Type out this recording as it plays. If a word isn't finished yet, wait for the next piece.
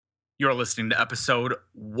You're listening to episode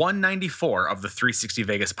 194 of the 360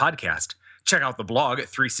 Vegas podcast. Check out the blog at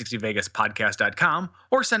 360vegaspodcast.com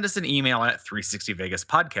or send us an email at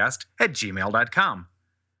 360vegaspodcast@gmail.com.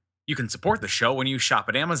 You can support the show when you shop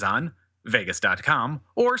at Amazon, Vegas.com,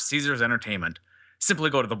 or Caesars Entertainment. Simply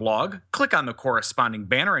go to the blog, click on the corresponding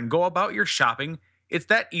banner, and go about your shopping. It's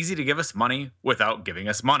that easy to give us money without giving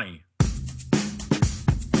us money.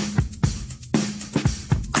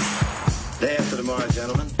 Day after tomorrow,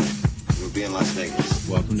 gentlemen, we'll be in Las Vegas.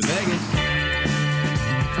 Welcome to Vegas.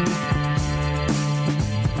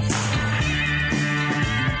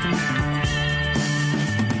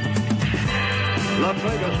 Las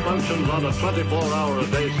Vegas functions on a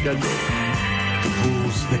 24-hour-a-day schedule. The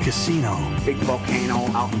pools, the casino. Big volcano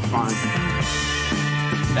out in front.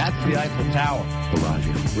 That's the Eiffel Tower.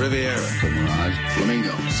 Bellagio. Riviera. The Mirage.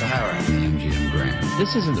 Flamingo. Sahara. The MGM Grand.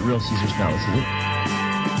 This isn't the real Caesar's Palace, is it?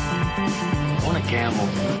 I want to gamble.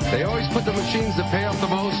 They always put the machines that pay off the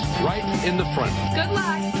most right in the front. Good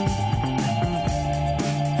luck.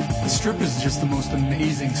 The Strip is just the most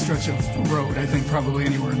amazing stretch of road, I think, probably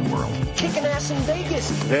anywhere in the world. Kicking ass in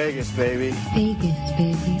Vegas. Vegas, baby. Vegas,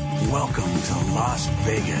 baby. Welcome to Las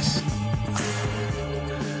Vegas.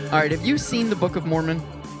 All right, have you seen the Book of Mormon?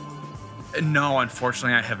 No,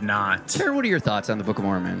 unfortunately, I have not. Sarah, what are your thoughts on the Book of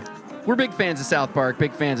Mormon? We're big fans of South Park,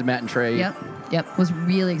 big fans of Matt and Trey. Yep. Was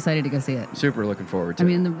really excited to go see it. Super looking forward to I it.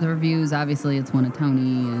 mean, the reviews, obviously, it's won a Tony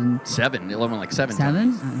and... 7. It won like 7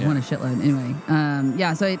 7? times. Won a shitload. Anyway,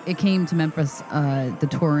 so it came to Memphis. The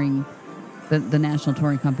touring, the national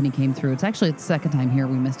touring company came through. It's actually the second time here.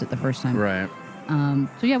 We missed it the first time. Right.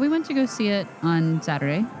 We went to go see it on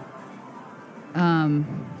Saturday.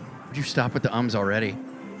 Would you stop with the ums already?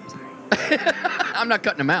 I'm not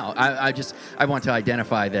cutting them out. I want to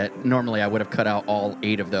identify that normally I would have cut out all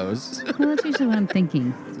 8 of those. Well, that's usually what I'm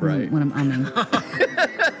thinking. Right. When I'm umming.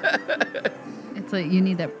 It's like you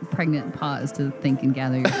need that pregnant pause to think and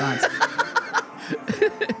gather your thoughts.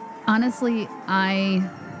 Honestly, I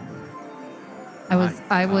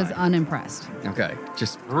was unimpressed. Okay.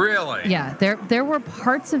 Just Really? Yeah, there were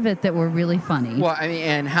parts of it that were really funny. well, I mean,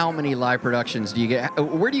 and how many live productions do you get?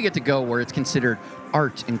 Where do you get to go where it's considered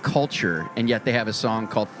art and culture, and yet they have a song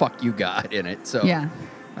called "Fuck You God" in it? So Yeah.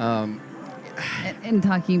 And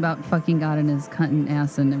talking about fucking God and his cunt and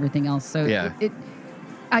ass and everything else. So Yeah.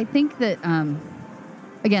 I think that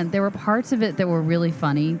again, there were parts of it that were really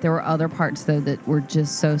funny. There were other parts though that were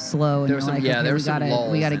just so slow, and There was some- okay, there was some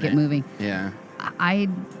lulls we gotta in get it. moving. Yeah. I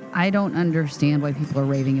don't understand why people are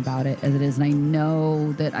raving about it as it is, and I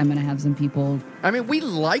know that I'm gonna have some people. I mean, we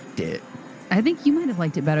liked it. I think you might have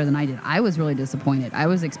liked it better than I did. I was really disappointed. I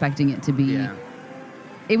was expecting it to be. Yeah.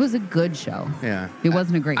 It was a good show. Yeah. It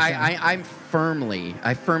wasn't a great show. I firmly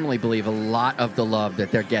believe a lot of the love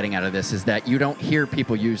that they're getting out of this is that you don't hear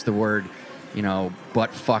people use the word,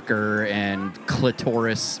 butt fucker and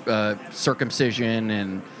clitoris circumcision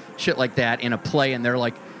and shit like that in a play, and they're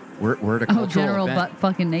like, we're at a cultural General event. Butt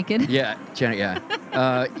Fucking Naked. Yeah,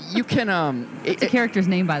 you can. It's a character's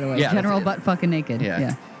name, by the way. Yeah, General that's it. Butt Fucking Naked.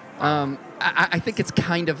 Yeah. I think it's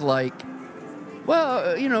kind of like,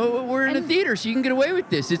 well, we're in a theater, so you can get away with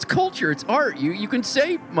this. It's culture. It's art. You can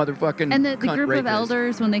say motherfucking. And the cunt group rapist. of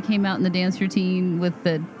elders, when they came out in the dance routine with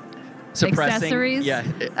the Suppressing. accessories. Yeah.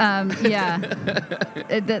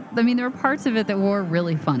 There were parts of it that were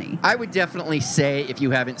really funny. I would definitely say if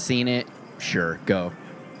you haven't seen it, sure, go.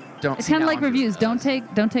 Don't. It's see kind of how like I'm reviews. just-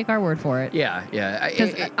 Don't take our word for it. Yeah.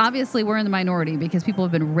 Because obviously we're in the minority because people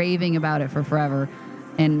have been raving about it for forever,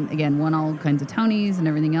 and again won all kinds of Tonys and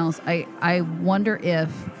everything else. I wonder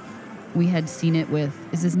if we had seen it with,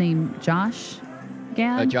 is his name Josh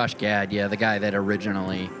Gad? Josh Gad, yeah, the guy that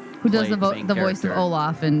originally Who does the played voice of character.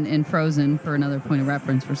 Olaf in Frozen, for another point of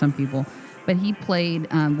reference for some people. But he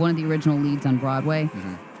played one of the original leads on Broadway.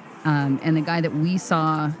 Mm-hmm. And the guy that we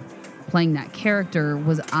saw playing that character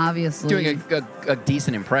was obviously... doing a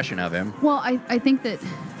decent impression of him. Well, I think that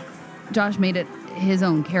Josh made it his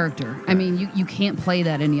own character. I mean, you can't play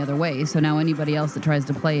that any other way. So now anybody else that tries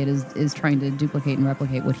to play it is trying to duplicate and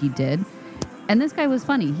replicate what he did. And this guy was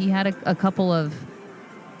funny. He had a couple of...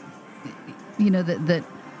 that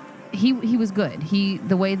he was good.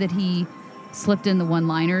 The way that he slipped in the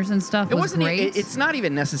one-liners and stuff was great. It's not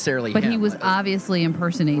even necessarily but him. he was obviously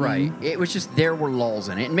impersonating. Right. It was just there were lulls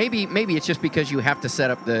in it. And maybe it's just because you have to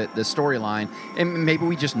set up the storyline. And maybe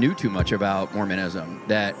we just knew too much about Mormonism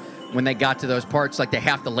that when they got to those parts, like they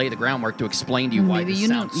have to lay the groundwork to explain to you why Maybe this you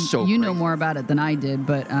sounds so you know crazy. more about it than I did,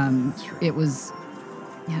 but it was,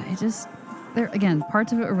 it just, there again,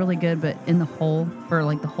 parts of it were really good, but in the whole, for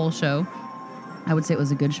like the whole show, I would say it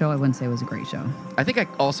was a good show. I wouldn't say it was a great show. I think I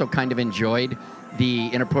also kind of enjoyed the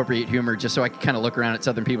inappropriate humor just so I could kind of look around at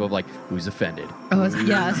Southern people of like, who's offended? Oh,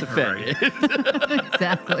 yeah. Who's offended?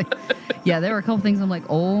 Exactly. Yeah, there were a couple things I'm like,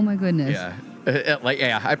 oh my goodness. Yeah.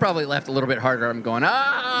 I probably laughed a little bit harder. I'm going,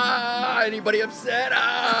 anybody upset?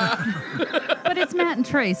 But it's Matt and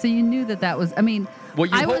Trey, so you knew that was, I mean, Well,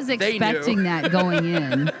 you I hope was they expecting knew. that going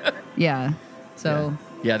in. Yeah. So,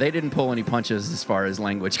 Yeah, they didn't pull any punches as far as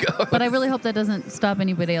language goes. but I really hope that doesn't stop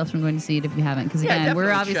anybody else from going to see it if you haven't, because Yeah, again, we're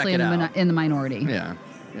definitely obviously check in it the, out. in the minority. Yeah.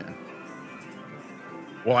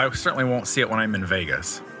 Well, I certainly won't see it when I'm in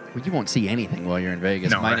Vegas. Well, you won't see anything while you're in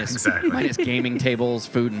Vegas. No, minus minus gaming tables,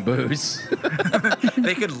 food, and booze.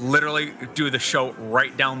 They could literally do the show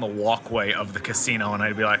right down the walkway of the casino, and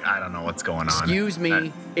I'd be like, I don't know what's going on.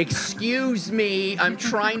 Excuse me. I'm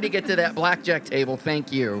trying to get to that blackjack table.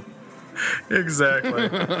 Thank you. Exactly.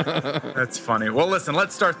 That's funny. Well, listen,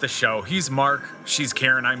 let's start the show. He's Mark, she's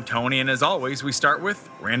Karen, I'm Tony, and as always, we start with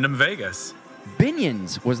Random Vegas.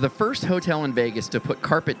 Binion's was the first hotel in Vegas to put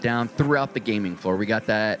carpet down throughout the gaming floor. We got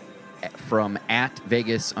that from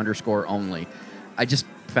 @Vegas_only. I just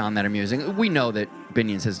found that amusing. We know that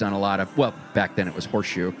Binion's has done a lot of, well, back then it was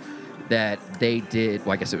Horseshoe, that they did,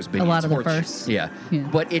 well, I guess it was Binion's. A lot of the first. Yeah.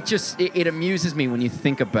 But it amuses me when you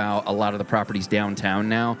think about a lot of the properties downtown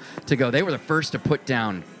now to go, they were the first to put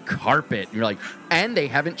down carpet. And you're like, and they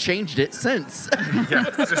haven't changed it since. Yeah,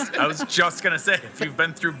 I was just going to say, if you've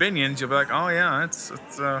been through Binion's, you'll be like, oh, yeah,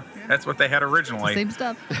 that's what they had originally. Same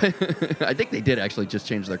stuff. I think they did actually just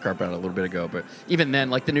change their carpet out a little bit ago. But even then,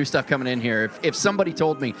 like the new stuff coming in here, if somebody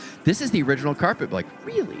told me, this is the original carpet, I'd be like,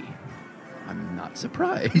 really? I'm not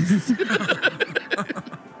surprised.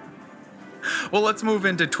 Well, let's move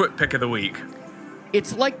into Twit Pick of the Week.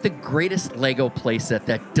 It's like the greatest Lego playset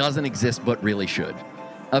that doesn't exist but really should.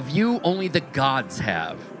 A view only the gods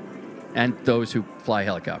have, and those who fly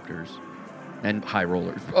helicopters and high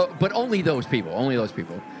rollers. But only those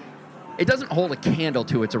people. It doesn't hold a candle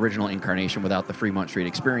to its original incarnation without the Fremont Street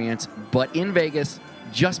experience, but in Vegas,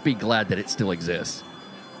 just be glad that it still exists.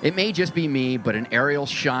 It may just be me, but an aerial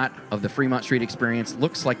shot of the Fremont Street experience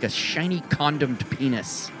looks like a shiny condomed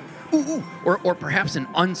penis. Ooh. Or perhaps an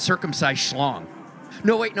uncircumcised schlong.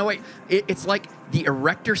 No, wait. It's like the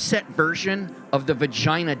Erector set version of the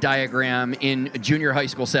vagina diagram in junior high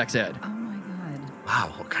school sex ed. Oh my God.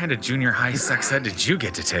 Wow, what kind of junior high sex ed did you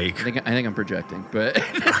get to take? I think I'm projecting, but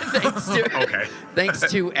thanks to Okay. Thanks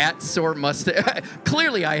to @SoreMustang.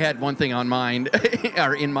 Clearly, I had one thing on mind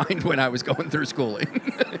or in mind when I was going through schooling,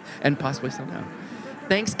 and possibly still now.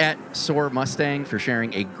 Thanks @SoreMustang for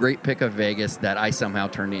sharing a great pick of Vegas that I somehow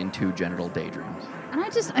turned into genital daydreams. And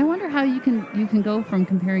I wonder how you can go from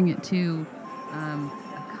comparing it to a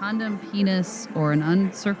condom penis or an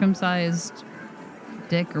uncircumcised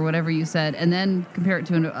dick or whatever you said, and then compare it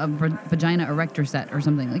to a vagina erector set or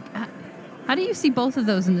something. Like, how do you see both of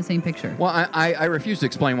those in the same picture? Well, I refuse to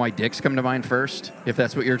explain why dicks come to mind first, if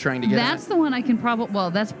that's what you're trying to get That's at. the one I can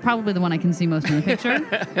that's probably the one I can see most in the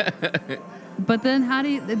picture. But then how do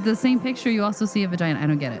you, the same picture, you also see a vagina? I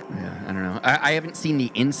don't get it. Yeah, I don't know. I haven't seen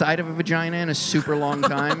the inside of a vagina in a super long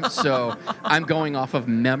time, so I'm going off of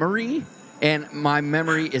memory, and my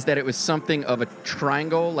memory is that it was something of a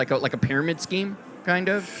triangle, like a pyramid scheme, kind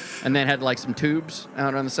of, and then had like some tubes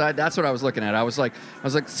out on the side. That's what I was looking at. I was like,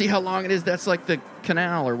 see how long it is? That's like the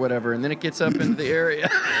canal or whatever, and then it gets up into the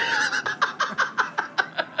area.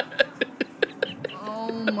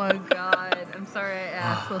 Oh my God. I'm sorry I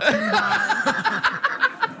asked. Let's move on.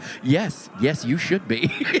 Yes, you should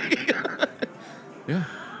be. Yeah.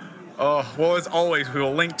 Oh, well, as always, we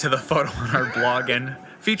will link to the photo on our blog and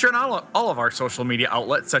feature on all of our social media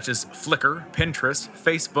outlets such as Flickr, Pinterest,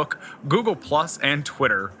 Facebook, Google+, and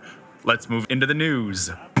Twitter. Let's move into the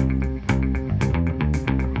news.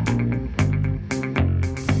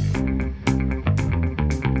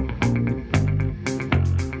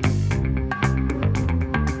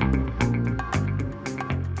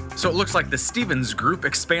 So it looks like the Stevens Group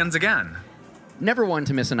expands again. Never one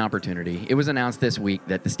to miss an opportunity. It was announced this week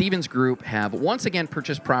that the Stevens Group have once again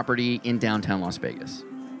purchased property in downtown Las Vegas.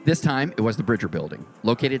 This time, it was the Bridger Building,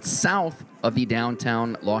 located south of the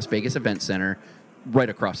downtown Las Vegas Event Center,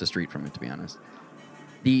 right across the street from it, to be honest.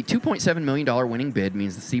 The $2.7 million winning bid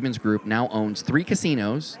means the Stevens Group now owns 3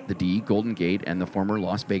 casinos, the D, Golden Gate, and the former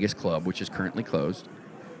Las Vegas Club, which is currently closed,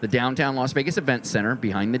 the downtown Las Vegas Event Center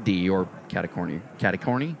behind the D, or Catty Corner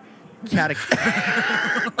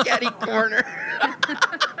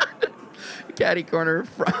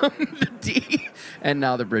from the D, and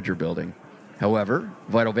now the Bridger Building. However,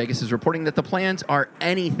 Vital Vegas is reporting that the plans are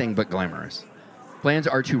anything but glamorous. Plans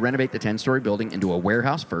are to renovate the 10-story building into a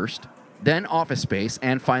warehouse first, then office space,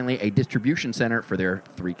 and finally a distribution center for their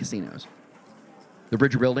 3 casinos. The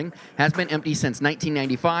Bridger building has been empty since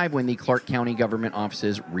 1995 when the Clark County government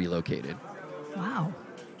offices relocated. Wow.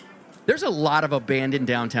 There's a lot of abandoned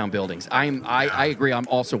downtown buildings. I agree. I'm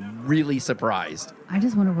also really surprised. I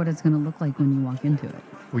just wonder what it's going to look like when you walk into it.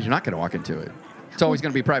 Well, you're not going to walk into it. It's always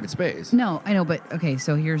going to be private space. No, I know, but okay,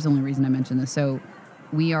 so here's the only reason I mentioned this. So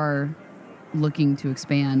we are looking to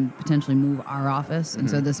expand, potentially move our office. And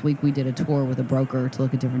so this week we did a tour with a broker to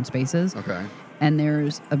look at different spaces. Okay. And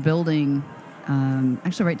there's a building,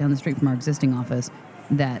 actually right down the street from our existing office,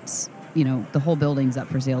 that's, the whole building's up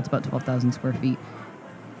for sale. It's about 12,000 square feet.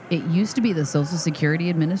 It used to be the Social Security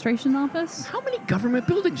Administration office. How many government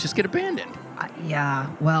buildings just get abandoned?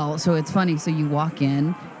 Yeah, well, so it's funny. So you walk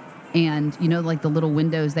in, and like the little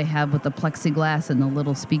windows they have with the plexiglass and the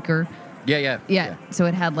little speaker. Yeah. So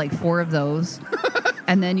it had like 4 of those.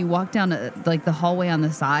 And then you walk down, like the hallway on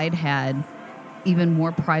the side had even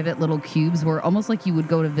more private little cubes where almost like you would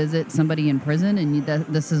go to visit somebody in prison and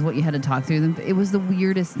this is what you had to talk through them. It was the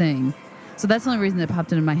weirdest thing. So that's the only reason that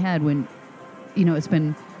popped into my head when, it's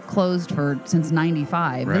been closed since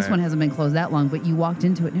 95. Right. This one hasn't been closed that long, but you walked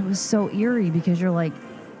into it and it was so eerie because you're like,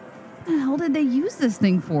 what the hell did they use this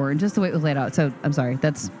thing for? And just the way it was laid out. So I'm sorry,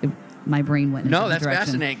 my brain went in a No, that's direction.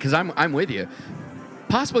 fascinating because I'm with you.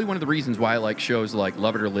 Possibly one of the reasons why I like shows like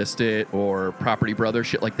Love It or List It or Property Brothers,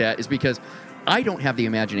 shit like that, is because I don't have the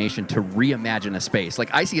imagination to reimagine a space.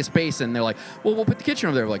 Like, I see a space and they're like, well, we'll put the kitchen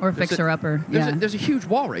over there. Like, Or fixer-upper. There's a huge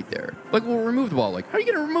wall right there. Like, we'll remove the wall. Like, how are you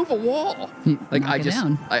going to remove a wall? Like, knock it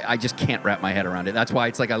down. I just can't wrap my head around it. That's why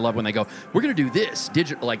it's like I love when they go, we're going to do this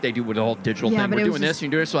digital, like they do with the whole digital Yeah, thing. but We're it was doing this, just-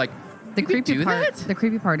 and you do this. So like, The you could creepy do part. that? The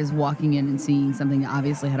creepy part is walking in and seeing something that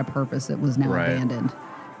obviously had a purpose that was now Right. abandoned.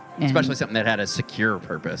 And Especially something that had a secure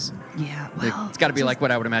purpose. yeah, Like, well, it's got to be just- like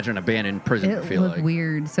what I would imagine an abandoned prison would It feel looked like.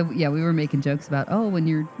 weird. So yeah, we were making jokes about when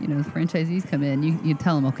your franchisees come in, you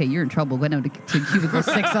tell them, okay, you're in trouble. Go down to cubicle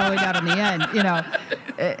 6 all the way down in the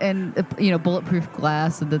end, and bulletproof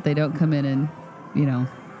glass so that they don't come in and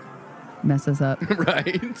mess us up.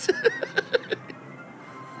 Right.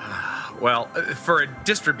 Well, for a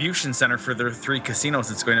distribution center for their 3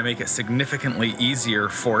 casinos, it's going to make it significantly easier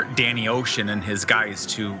for Danny Ocean and his guys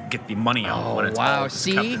to get the money out when it's all just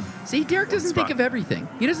kept in See, Derek doesn't one think spot. of everything.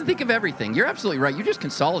 He doesn't think of everything. You're absolutely right. You just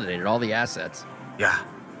consolidated all the assets. Yeah.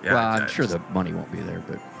 Well, I'm sure the money won't be there,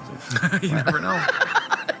 but You never know.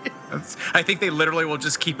 I think they literally will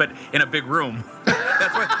just keep it in a big room.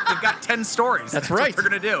 That's what they've got 10 stories. that's what right. they're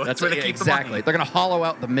going to do. That's where they keep exactly. the money. They're going to hollow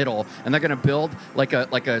out the middle, and they're going to build like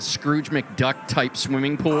a Scrooge McDuck type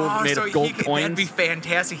swimming pool made so of gold that'd coins. be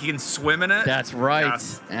fantastic. He can swim in it. That's right.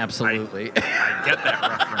 Yes. Absolutely. I get that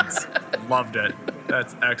reference. Loved it.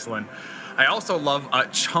 That's excellent. I also love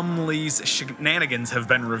Chumlee's Shenanigans have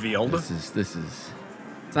been revealed. This is.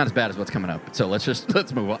 It's not as bad as what's coming up. So let's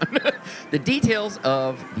move on. The details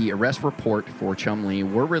of the arrest report for Chumlee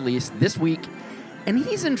were released this week, and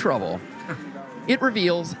he's in trouble. It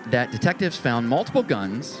reveals that detectives found multiple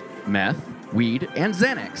guns, meth, weed, and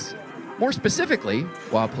Xanax. More specifically,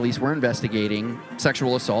 while police were investigating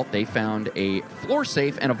sexual assault, they found a floor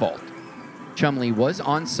safe and a vault. Chumlee was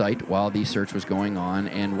on site while the search was going on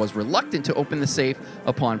and was reluctant to open the safe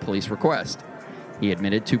upon police request. He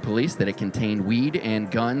admitted to police that it contained weed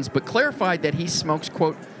and guns, but clarified that he smokes,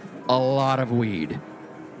 quote, a lot of weed.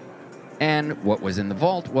 And what was in the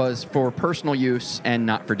vault was for personal use and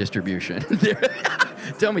not for distribution.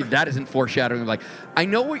 Tell me that isn't foreshadowing. Like, I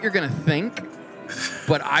know what you're going to think,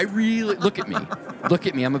 but I really... Look at me. Look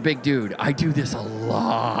at me. I'm a big dude. I do this a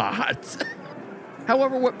lot.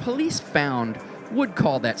 However, what police found would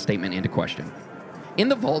call that statement into question. In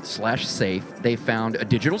the vault/safe, they found a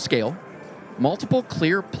digital scale, multiple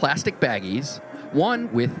clear plastic baggies,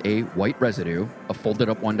 one with a white residue, a folded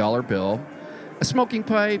up $1 bill, a smoking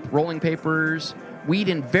pipe, rolling papers, weed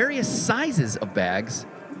in various sizes of bags,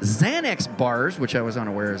 Xanax bars, which I was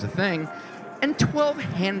unaware is a thing, and 12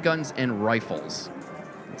 handguns and rifles.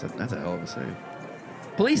 That's a hell of a save.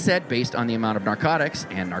 Police said based on the amount of narcotics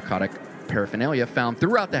and narcotic paraphernalia found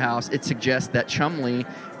throughout the house, it suggests that Chumlee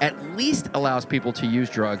at least allows people to use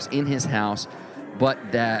drugs in his house, but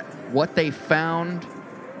that what they found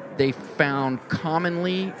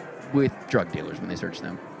commonly with drug dealers when they searched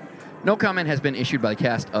them. No comment has been issued by the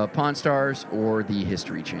cast of Pawn Stars or the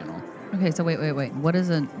History Channel. Okay, so wait. What is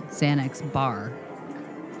a Xanax bar?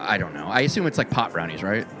 I don't know. I assume it's like pot brownies,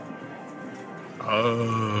 right?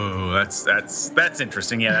 Oh, that's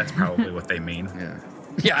interesting. Yeah, that's probably what they mean. Yeah.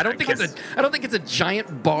 Yeah, I don't think it's a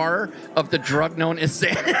giant bar of the drug known as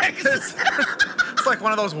Xanax. It's like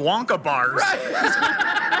one of those Wonka bars.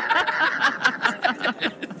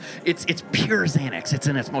 It's pure Xanax. It's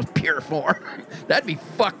in its most pure form. That'd be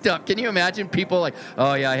fucked up. Can you imagine people like,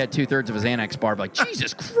 oh yeah, I had 2/3 of a Xanax bar. Like,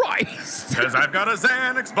 Jesus Christ. Because I've got a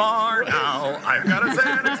Xanax bar now. I've got a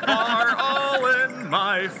Xanax bar all in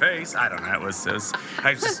my face. I don't know. It was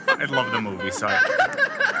I love the movie, so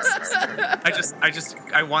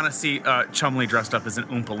I want to see Chumlee dressed up as an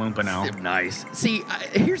Oompa Loompa now. Nice. See,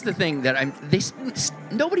 here's the thing that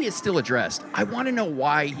nobody has still addressed. I want to know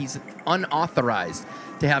why he's unauthorized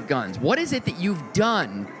to have guns. What is it that you've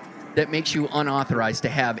done that makes you unauthorized to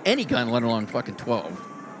have any gun, let alone fucking 12?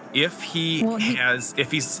 If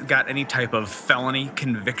he's got any type of felony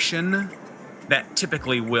conviction, that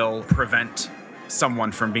typically will prevent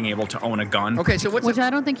someone from being able to own a gun. Okay, so which I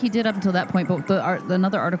don't think he did up until that point, but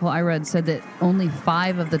another article I read said that only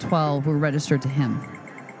 5 of the 12 were registered to him.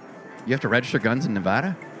 You have to register guns in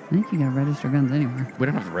Nevada? I think you gotta register guns anywhere. We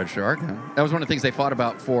don't have to register our gun. That was one of the things they fought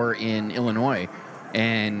about in Illinois,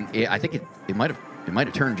 and I think it might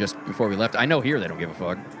have turned just before we left. I know here they don't give a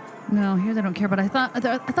fuck. No, here they don't care. But I thought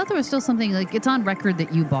there was still something like it's on record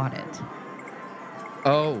that you bought it.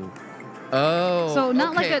 Oh. So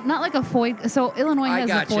not like a FOID. So Illinois has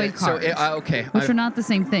a FOID card. So okay, which are not the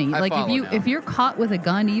same thing. Like if you're caught with a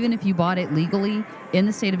gun, even if you bought it legally in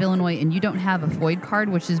the state of Illinois and you don't have a FOID card,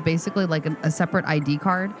 which is basically like a separate ID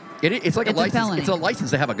card. It's like a license. felony. It's a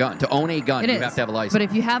license to have a gun. To own a gun, you have to have a license. But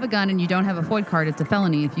if you have a gun and you don't have a FOID card, it's a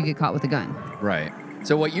felony if you get caught with a gun. Right.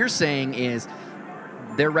 So what you're saying is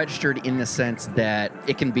they're registered in the sense that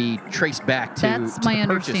it can be traced back to That's my the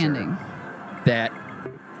understanding. That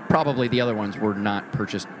probably the other ones were not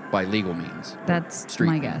purchased by legal means. That's street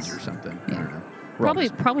my means guess. or something. Yeah. I don't know.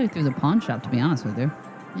 Probably through the pawn shop, to be honest with you.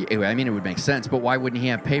 Yeah, I mean, it would make sense, but why wouldn't he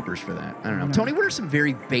have papers for that? I don't know. Tony, what are some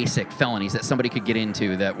very basic felonies that somebody could get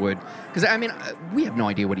into that would... Because, I mean, we have no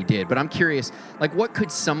idea what he did, but I'm curious, like, what could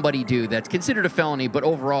somebody do that's considered a felony, but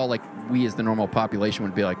overall, like, we as the normal population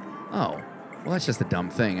would be like, oh, well, that's just a dumb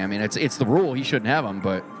thing. I mean, it's the rule. He shouldn't have them,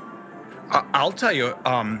 but... I'll tell you,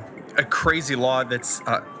 a crazy law that's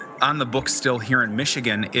on the books still here in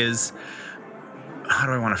Michigan is... How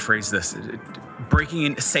do I want to phrase this?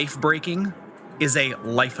 Safe breaking is a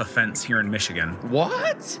life offense here in Michigan.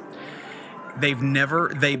 What? They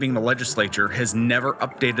being the legislature, has never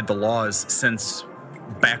updated the laws since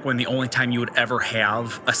back when the only time you would ever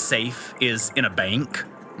have a safe is in a bank.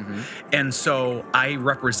 Mm-hmm. And so I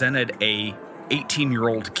represented a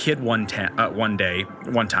 18-year-old kid one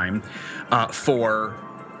time for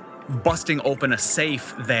busting open a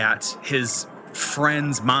safe that his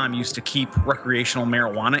friend's mom used to keep recreational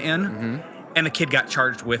marijuana in. Mm-hmm. And the kid got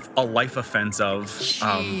charged with a life offense of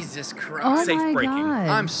Jesus Christ. safe breaking. God.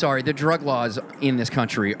 I'm sorry. The drug laws in this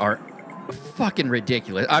country are fucking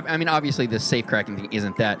ridiculous. I mean, obviously, the safe cracking thing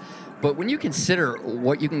isn't that. But when you consider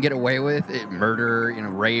what you can get away with, murder,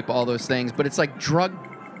 rape, all those things, but it's like drug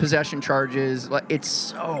possession charges. It's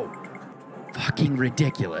so fucking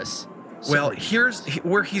ridiculous. Well, here's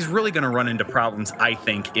where he's really going to run into problems, I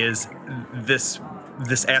think, is this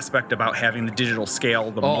aspect about having the digital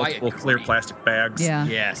scale, the multiple clear plastic bags. Yeah.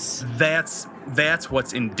 Yes. That's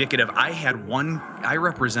what's indicative. I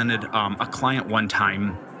represented a client one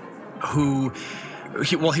time who,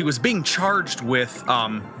 he was being charged with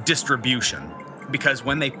distribution because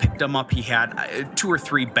when they picked him up, he had 2 or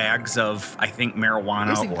 3 bags of, I think,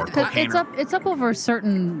 marijuana or cocaine. It's up over a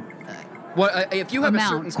certain... Well, if you have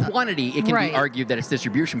amount. a certain quantity, it can be argued that it's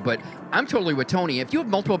distribution. But I'm totally with Tony. If you have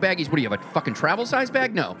multiple baggies, what do you have, a fucking travel size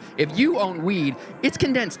bag? No. If you own weed, it's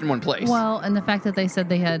condensed in one place. Well, and the fact that they said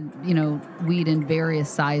they had, weed in various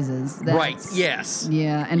sizes. Right, yes.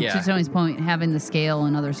 Yeah, and to Tony's point, having the scale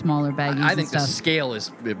and other smaller baggies I think the scale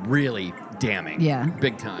is really damning. Yeah.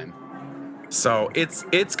 Big time. So it's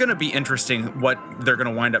going to be interesting what they're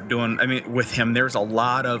going to wind up doing. I mean, with him, there's a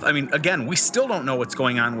lot of... I mean, again, we still don't know what's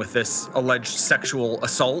going on with this alleged sexual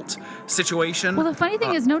assault situation. Well, the funny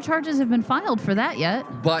thing is no charges have been filed for that yet.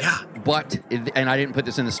 But, and I didn't put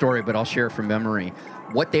this in the story, but I'll share from memory.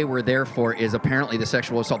 What they were there for is apparently the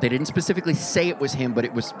sexual assault. They didn't specifically say it was him, but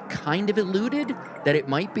it was kind of alluded that it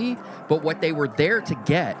might be. But what they were there to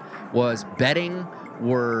get was betting...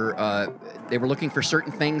 they were looking for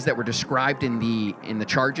certain things that were described in the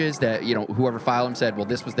charges that whoever filed them said, well,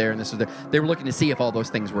 this was there and this was there. They were looking to see if all those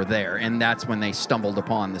things were there, and that's when they stumbled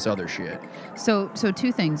upon this other shit. So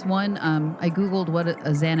 2 things. One, I googled what a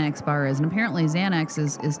Xanax bar is, and apparently Xanax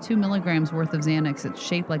is 2 milligrams worth of Xanax. It's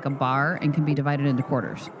shaped like a bar and can be divided into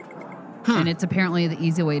quarters. And it's apparently the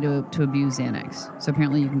easy way to abuse Xanax. So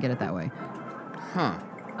apparently you can get it that way. Huh.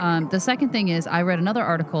 The second thing is I read another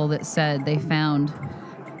article that said they found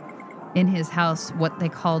in his house what they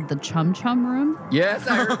called the Chum Chum room. Yes,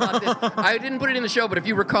 I heard about this. I didn't put it in the show, but if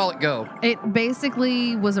you recall it, go. It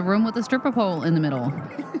basically was a room with a stripper pole in the middle.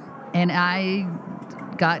 And I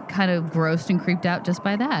got kind of grossed and creeped out just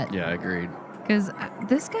by that. Yeah, agreed. Because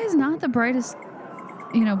this guy's not the brightest,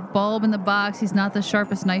 bulb in the box. He's not the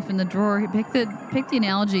sharpest knife in the drawer. Pick the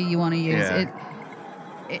analogy you want to use. Yeah.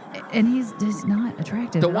 And he's not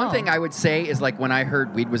attractive. The at one all. thing I would say is like when I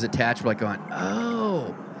heard weed was attached, we're like going,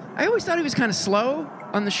 oh. I always thought he was kind of slow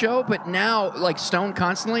on the show, but now like stoned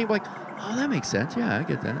constantly, like, oh, that makes sense. Yeah, I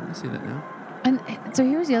get that. I see that now. And so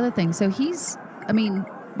here's the other thing. So he's,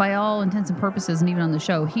 by all intents and purposes, and even on the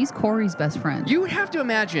show, he's Corey's best friend. You would have to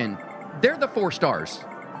imagine they're the 4 stars.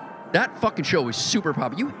 That fucking show is super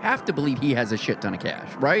popular. You have to believe he has a shit ton of cash,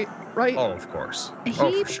 right? Right? Oh, of course.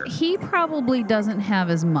 For sure. He probably doesn't have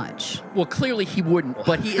as much. Well, clearly he wouldn't,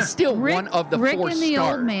 but he is still one of the 4 stars. Rick and the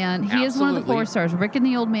old man. He is one of the 4 stars. Rick and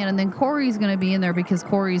the old man, and then Corey's going to be in there because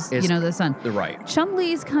Corey's, the son. Right.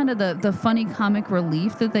 Chumlee's kind of the funny comic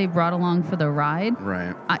relief that they brought along for the ride.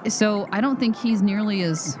 Right. So I don't think he's nearly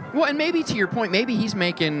as... Well, and maybe to your point, maybe he's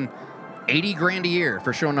making $80,000 a year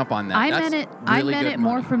for showing up on that. I meant it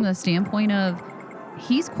more from the standpoint of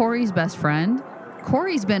he's Corey's best friend.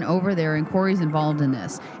 Corey's been over there and Corey's involved in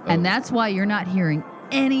this. And that's why you're not hearing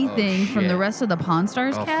anything from the rest of the Pawn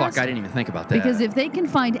Stars cast. Oh, fuck, I didn't even think about that. Because if they can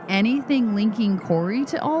find anything linking Corey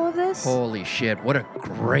to all of this... Holy shit, what a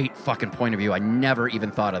great fucking point of view. I never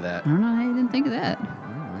even thought of that. I don't know how you didn't think of that.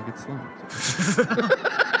 I get slow.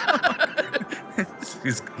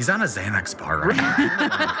 He's on a Xanax bar right now.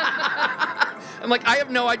 I'm like, I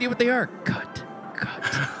have no idea what they are. Cut.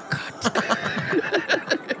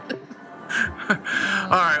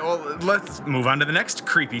 All right, well, let's move on to the next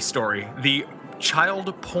creepy story. The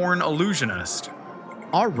child porn illusionist.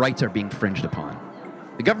 Our rights are being infringed upon.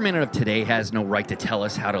 The government of today has no right to tell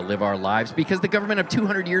us how to live our lives because the government of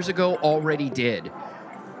 200 years ago already did.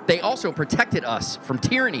 They also protected us from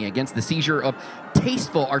tyranny against the seizure of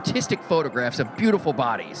tasteful, artistic photographs of beautiful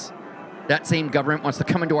bodies. That same government wants to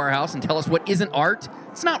come into our house and tell us what isn't art.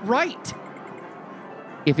 It's not right.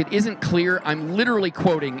 If it isn't clear, I'm literally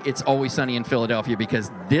quoting It's Always Sunny in Philadelphia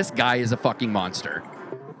because this guy is a fucking monster.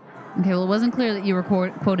 Okay, well, it wasn't clear that you were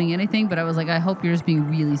quoting anything, but I was like, I hope you're just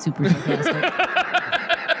being really super sarcastic.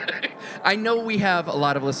 I know we have a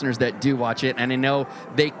lot of listeners that do watch it, and I know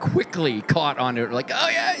they quickly caught on to it, like, oh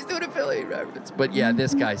yeah, he's doing a Philly reference. But yeah,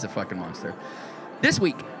 this guy's a fucking monster. This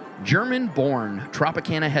week, German-born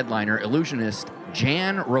Tropicana headliner illusionist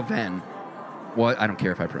Jan Roven, I don't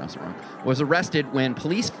care if I pronounce it wrong, was arrested when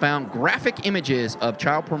police found graphic images of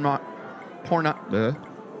child you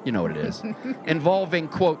know what it is, involving,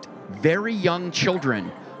 quote, very young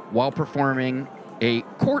children while performing a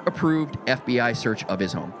court-approved FBI search of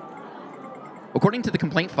his home. According to the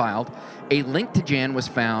complaint filed, a link to Jan was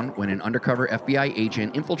found when an undercover FBI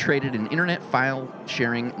agent infiltrated an internet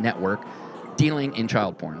file-sharing network dealing in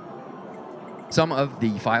child porn. Some of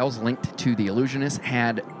the files linked to the illusionist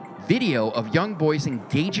had video of young boys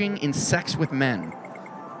engaging in sex with men.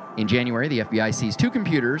 In January, the FBI seized 2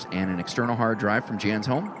 computers and an external hard drive from Jan's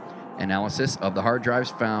home. Analysis of the hard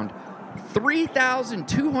drives found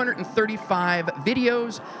 3,235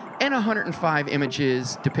 videos and 105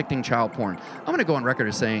 images depicting child porn. I'm going to go on record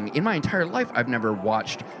as saying, in my entire life, I've never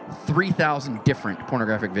watched 3,000 different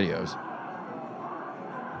pornographic videos.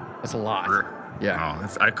 That's a lot. Yeah. Oh,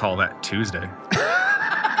 I call that Tuesday.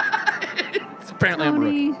 Apparently I'm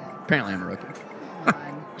a rookie.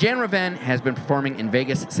 Jan Roven has been performing in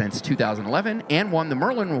Vegas since 2011 and won the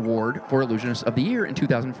Merlin Award for Illusionist of the Year in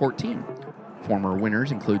 2014. Former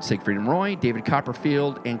winners include Siegfried and Roy, David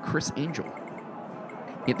Copperfield, and Chris Angel.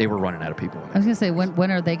 They were running out of people. I was going to say,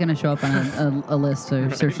 when are they going to show up on a list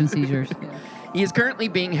of search and seizures? He is currently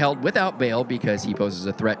being held without bail because he poses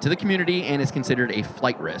a threat to the community and is considered a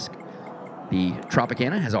flight risk. The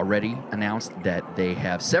Tropicana has already announced that they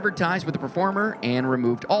have severed ties with the performer and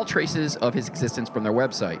removed all traces of his existence from their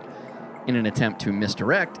website. In an attempt to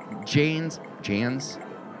misdirect, his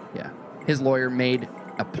lawyer made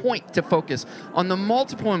a point to focus on the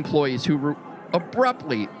multiple employees who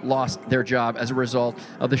abruptly lost their job as a result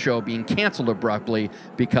of the show being canceled abruptly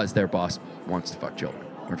because their boss wants to fuck children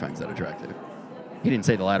or finds that attractive. He didn't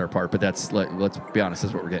say the latter part, but let's be honest,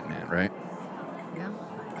 that's what we're getting at, right?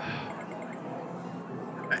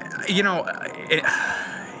 You know,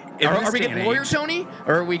 are we getting lawyer Tony,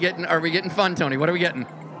 or are we getting fun Tony? What are we getting?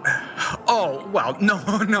 Oh, well, no.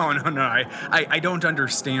 I don't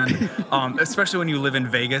understand, especially when you live in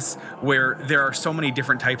Vegas, where there are so many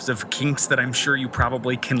different types of kinks that I'm sure you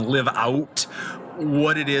probably can live out.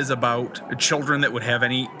 what it is about children that would have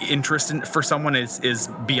any interest for someone is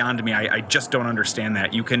beyond me. I just don't understand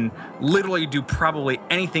that. You can literally do probably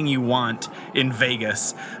anything you want in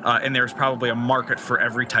Vegas, and there's probably a market for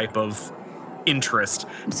every type of interest.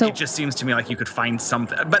 So it just seems to me like you could find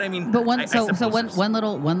something. But I mean, one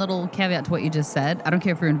little caveat to what you just said. I don't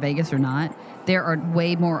care if you're in Vegas or not. There are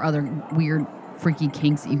way more other weird, freaky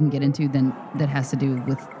kinks that you can get into than that has to do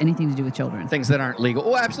with anything to do with children. Things that aren't legal.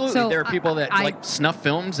 Oh, absolutely. So there are people that like snuff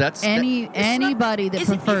films. Anybody that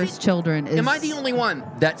prefers children is. Am I the only one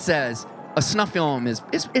that says a snuff film is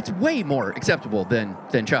it's way more acceptable than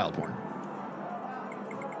child porn?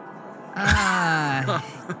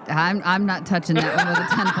 I'm not touching that one with a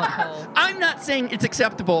 10-foot pole. I'm not saying it's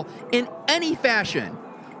acceptable in any fashion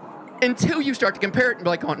until you start to compare it and be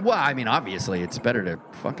like, well, I mean, obviously it's better to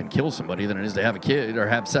fucking kill somebody than it is to have a kid or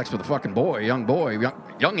have sex with a fucking boy, young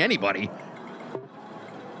anybody.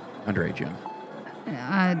 Underage young.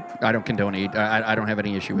 I don't condone it. I don't have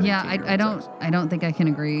any issue with it. Yeah, I don't think I can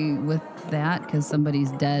agree with that because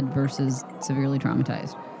somebody's dead versus severely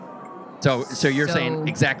traumatized. So you're saying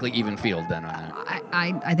exactly even field then on that?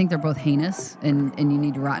 I think they're both heinous, and you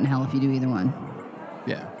need to rot in hell if you do either one.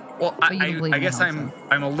 Yeah. Well, I guess I'm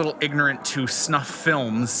a little ignorant to snuff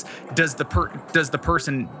films. Does the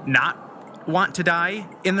person not want to die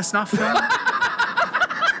in the snuff film?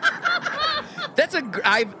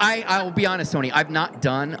 I'll be honest, Tony. I've not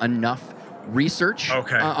done enough research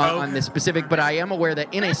on this specific, but I am aware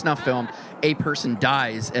that in a snuff film, a person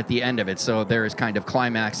dies at the end of it. So there is kind of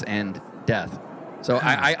climax and death. So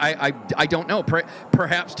I don't know.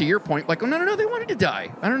 Perhaps to your point, like, oh, no, they wanted to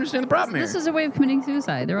die. I don't understand the problem here. This is a way of committing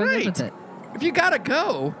suicide. They're all good with it. If you gotta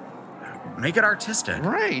go, make it artistic.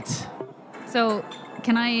 Right. So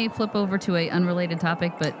can I flip over to a unrelated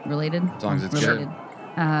topic, but related? As long as it's related.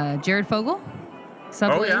 Jared Fogle?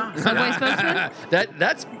 Subway spokesman? That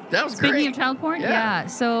was Speaking great. Speaking of child porn? Yeah.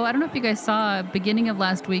 So I don't know if you guys saw, beginning of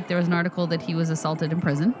last week, there was an article that he was assaulted in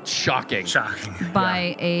prison. Shocking.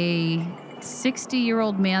 By a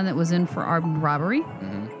 60-year-old man that was in for armed robbery,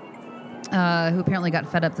 who apparently got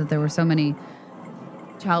fed up that there were so many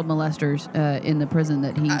child molesters in the prison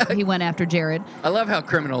that he went after Jared. I love how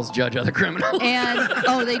criminals judge other criminals.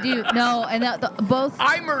 And they do. No, and both.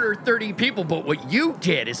 I murdered 30 people, but what you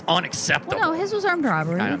did is unacceptable. Well, no, his was armed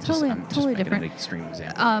robbery. Totally different. An extreme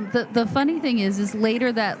example. The funny thing is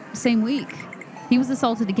later that same week, he was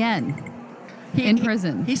assaulted again. In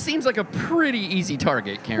prison. He seems like a pretty easy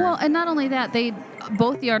target, Karen. Well, and not only that,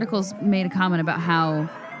 both the articles made a comment about how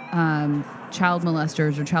child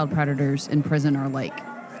molesters or child predators in prison are like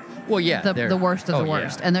the worst of the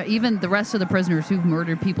worst. Yeah. And even the rest of the prisoners who've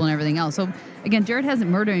murdered people and everything else. So, again, Jared hasn't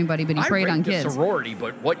murdered anybody, but he preyed on kids. I raped a sorority,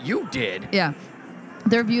 but what you did... Yeah.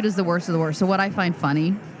 They're viewed as the worst of the worst. So what I find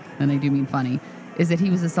funny, and I do mean funny, is that he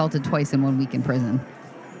was assaulted twice in 1 week in prison,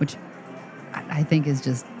 which I think is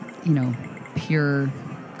just, pure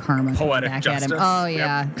karma. Poetic back justice. At him. Oh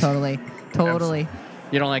yeah, yep. Totally.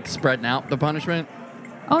 You don't like spreading out the punishment?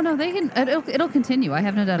 Oh no, they can. It'll continue. I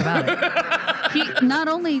have no doubt about it. He not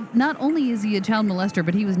only is he a child molester,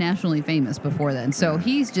 but he was nationally famous before then. So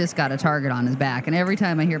he's just got a target on his back. And every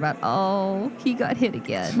time I hear about, he got hit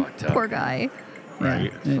again. Poor guy.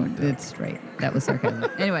 Right. Yeah, it's straight. That was sarcasm.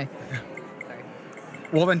 Anyway.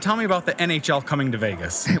 Well, then tell me about the NHL coming to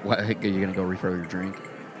Vegas. What, are you gonna go refill your drink?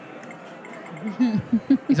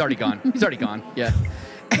 He's already gone. Yeah.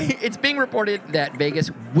 It's being reported that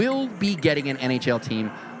Vegas will be getting an NHL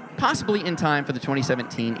team, possibly in time for the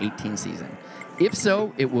 2017-18 season. If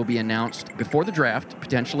so, it will be announced before the draft,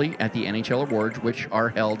 potentially at the NHL Awards, which are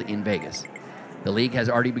held in Vegas. The league has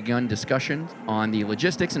already begun discussions on the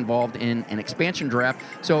logistics involved in an expansion draft,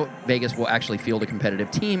 so Vegas will actually field a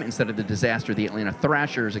competitive team instead of the disaster the Atlanta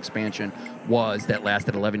Thrashers expansion was that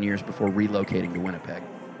lasted 11 years before relocating to Winnipeg.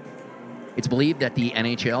 It's believed that the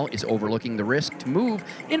NHL is overlooking the risk to move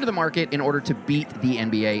into the market in order to beat the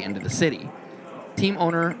NBA into the city. Team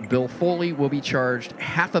owner Bill Foley will be charged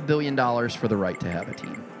 $500 million for the right to have a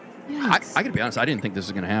team. Yes. I gotta be honest, I didn't think this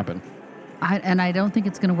was going to happen. I don't think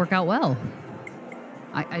it's going to work out well.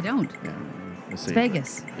 I don't. Yeah, it's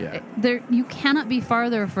Vegas. Yeah. You cannot be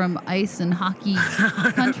farther from ice and hockey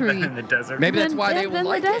country. In the desert. Maybe that's why they would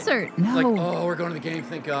like the desert. No. Like, we're going to the game,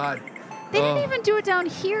 thank God. They didn't even do it down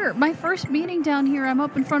here. My first meeting down here, I'm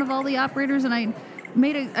up in front of all the operators, and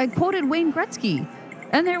I quoted Wayne Gretzky,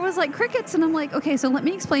 and there was like crickets, and I'm like, okay, so let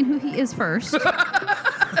me explain who he is first.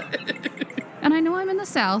 And I know I'm in the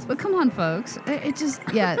South, but come on, folks, it just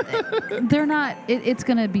they're not. It's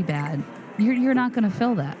gonna be bad. You're not gonna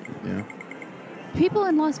fill that. Yeah. People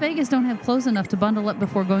in Las Vegas don't have clothes enough to bundle up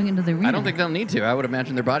before going into the arena. I don't think they'll need to. I would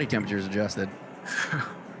imagine their body temperature's adjusted.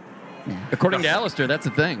 According to Alistair, that's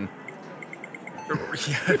a thing.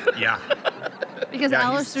 Yeah. Because Yeah, he's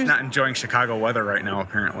Alistair's not enjoying Chicago weather right now,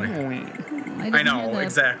 apparently. I know,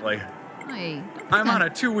 exactly. Hey, I'm on a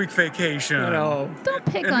 2-week vacation. don't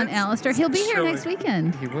pick And on it's Alistair. He'll be here chilly. next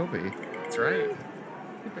weekend. He will be. That's right.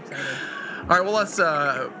 Super excited. All right, well, let's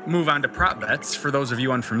move on to prop bets. For those of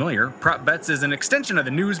you unfamiliar, prop bets is an extension of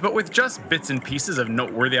the news, but with just bits and pieces of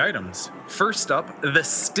noteworthy items. First up, The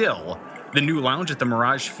Still, the new lounge at the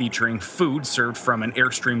Mirage featuring food served from an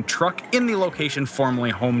Airstream truck in the location formerly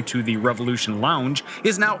home to the Revolution Lounge,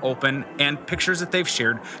 is now open, and pictures that they've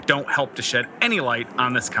shared don't help to shed any light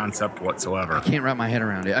on this concept whatsoever. I can't wrap my head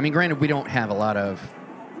around it. I mean, granted, we don't have a lot of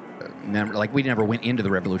we never went into the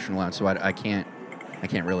Revolution Lounge, so I can't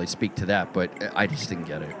really speak to that. But I just didn't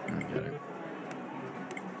get it. I don't get it.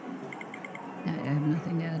 Yeah, I have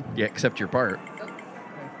nothing to add. Yeah, except your part.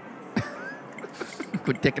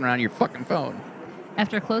 Quit dicking around your fucking phone.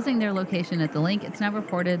 After closing their location at the Link, it's now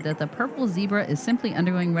reported that the Purple Zebra is simply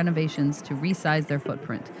undergoing renovations to resize their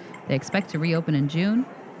footprint. They expect to reopen in June.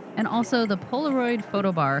 And also, the Polaroid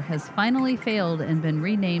Photo Bar has finally failed and been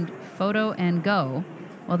renamed Photo and Go,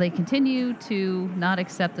 while they continue to not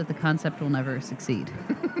accept that the concept will never succeed.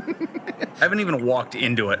 I haven't even walked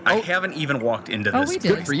into it. I haven't even walked into this. we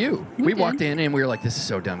did. Good for you. We walked in and we were like, this is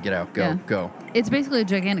so dumb. Get out. Go. Yeah. Go. It's basically a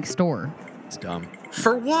gigantic store. It's dumb.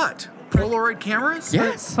 For what? Polaroid cameras?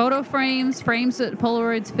 Yes. Photo frames that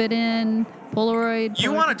Polaroids fit in, Polaroid.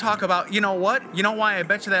 You want to talk about, you know what? You know why I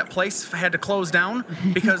bet you that place had to close down?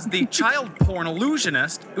 Because the child porn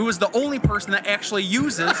illusionist, who was the only person that actually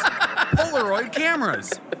uses Polaroid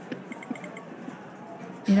cameras.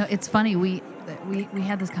 You know, it's funny. We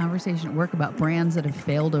had this conversation at work about brands that have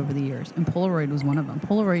failed over the years, and Polaroid was one of them.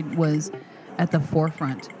 Polaroid was at the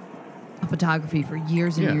forefront of photography for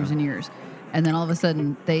years and years and years. And then all of a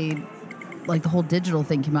sudden, the whole digital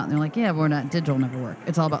thing came out, and they're like, yeah, we're not, digital never work.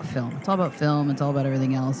 It's all about film. It's all about film. It's all about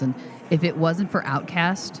everything else. And if it wasn't for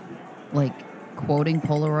Outkast, quoting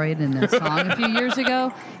Polaroid in their song a few years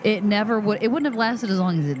ago, it wouldn't have lasted as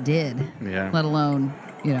long as it did. Yeah. Let alone,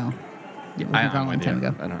 I a long time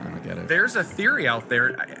ago. I don't get it. There's a theory out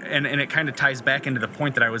there, and it kind of ties back into the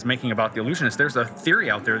point that I was making about the illusionist. There's a theory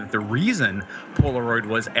out there that the reason Polaroid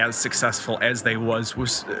was as successful as they was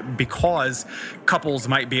because couples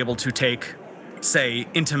might be able to take, say,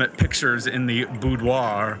 intimate pictures in the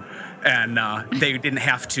boudoir, and they didn't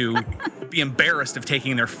have to be embarrassed of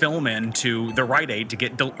taking their film in to the Rite Aid to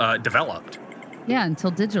get developed. Yeah, until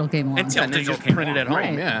digital came along. Until and then digital just came print it along. at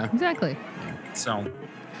home. Right. Yeah. Exactly. So...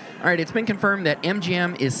 All right, it's been confirmed that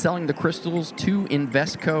MGM is selling the crystals to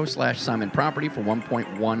Investco/Simon Property for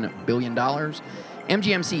 $1.1 billion. MGM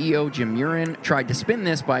CEO Jim Murin tried to spin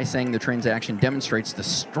this by saying the transaction demonstrates the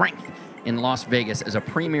strength in Las Vegas as a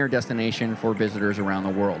premier destination for visitors around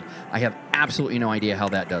the world. I have absolutely no idea how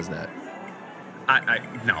that does that.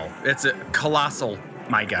 No, it's a colossal,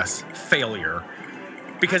 my guess, failure.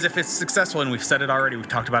 Because if it's successful, and we've said it already, we've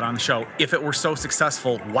talked about it on the show, if it were so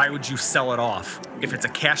successful, why would you sell it off? If it's a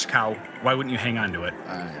cash cow, why wouldn't you hang on to it?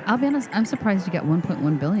 I'll be honest, I'm surprised you got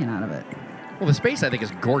 $1.1 billion out of it. Well, the space, I think,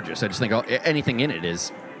 is gorgeous. I just think anything in it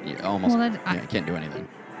is almost... Well, can't do anything.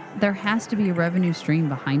 There has to be a revenue stream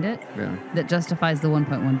behind it Yeah. that justifies the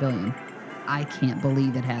 $1.1 billion. I can't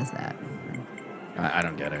believe it has that. I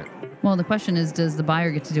don't get it. Well, the question is, does the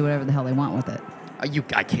buyer get to do whatever the hell they want with it?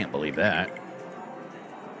 I can't believe that.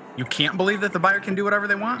 You can't believe that the buyer can do whatever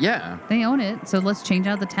they want? Yeah. They own it, so let's change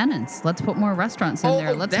out the tenants. Let's put more restaurants in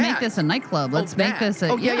there. Let's make this a nightclub. Let's make this a...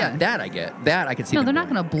 Oh, yeah. That I get. That I can see. No, them they're not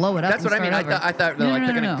doing. going to blow it up. That's what I mean. I thought they're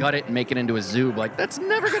going to gut it and make it into a zoo. Like, that's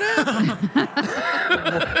never going to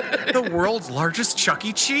happen. The world's largest Chuck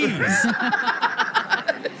E. Cheese.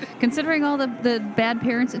 Considering all the bad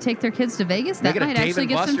parents that take their kids to Vegas, that Make it a might Dave actually and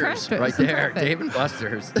get some Buster's traffic. right some there. traffic. Dave and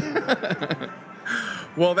Buster's.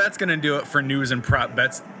 Well, that's going to do it for news and prop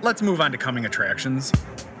bets. Let's move on to coming attractions.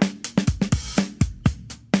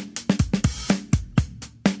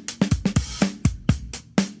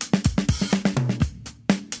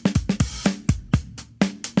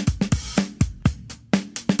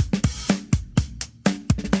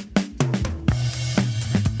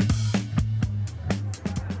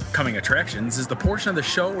 Coming Attractions is the portion of the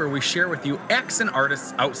show where we share with you acts and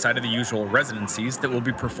artists outside of the usual residencies that will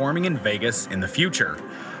be performing in Vegas in the future.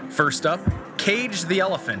 First up, Cage the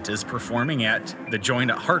Elephant is performing at The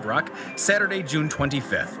Joint at Hard Rock Saturday, June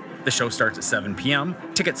 25th. The show starts at 7 p.m.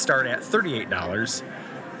 Tickets start at $38.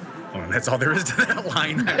 Oh, and that's all there is to that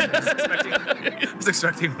line. I was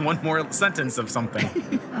expecting one more sentence of something.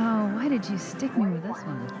 Oh, why did you stick me with this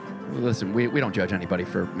one? Listen, we don't judge anybody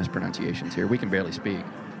for mispronunciations here. We can barely speak.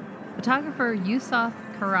 Photographer Yusuf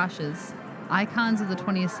Karash's Icons of the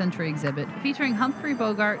 20th Century exhibit, featuring Humphrey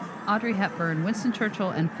Bogart, Audrey Hepburn, Winston Churchill,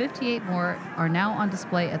 and 58 more, are now on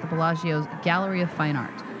display at the Bellagio's Gallery of Fine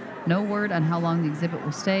Art. No word on how long the exhibit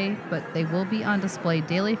will stay, but they will be on display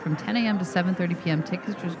daily from 10 a.m. to 7:30 p.m.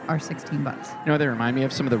 Tickets are $16. You know, they remind me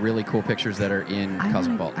of some of the really cool pictures that are in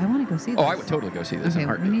Cosmopolitan. I want to go see this. Oh, I would totally go see this. Okay, in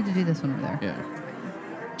we heartbeat. need to do this when we're there.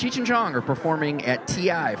 Yeah. Cheech and Chong are performing at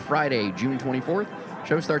TI Friday, June 24th.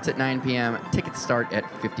 Show starts at 9 p.m. Tickets start at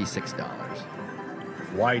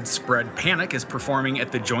 $56. Widespread Panic is performing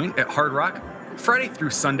at The Joint at Hard Rock Friday through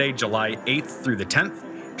Sunday, July 8th through the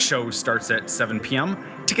 10th. Show starts at 7 p.m.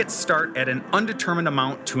 Tickets start at an undetermined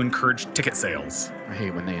amount to encourage ticket sales. I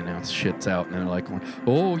hate when they announce shit's out and they're like,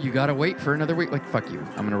 oh, you got to wait for another week. Like, fuck you.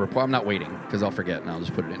 I'm going to reply. I'm not waiting because I'll forget and I'll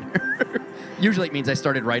just put it in here. Usually it means I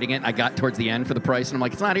started writing it and I got towards the end for the price and I'm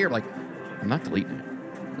like, it's not here. I'm like, I'm not deleting it.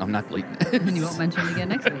 I'm not deleting it. And you won't mention it again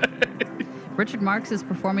next week. Richard Marx is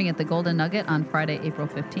performing at the Golden Nugget on Friday, April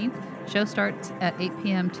 15th. Show starts at 8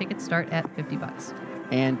 p.m. Tickets start at $50.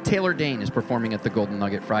 And Taylor Dane is performing at the Golden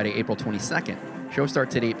Nugget Friday, April 22nd. Show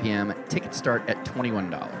starts at 8 p.m. Tickets start at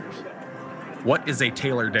 $21. What is a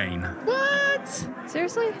Taylor Dane? What?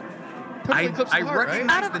 Seriously? I recognize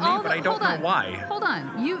Out the of name, all but I don't know why. Hold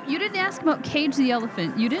on. You didn't ask about Cage the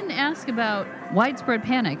Elephant. You didn't ask about Widespread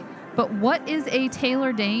Panic. But what is a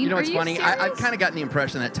Taylor Dane? You know what's Are funny? serious? I've kind of gotten the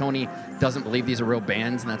impression that Tony doesn't believe these are real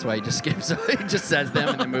bands, and that's why he just skips. He just says them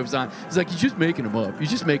and then moves on. He's like, he's just making them up. He's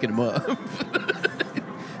just making them up.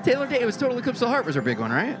 Taylor Dane, it was Total Eclipse of the Heart was her big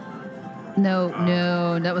one, right?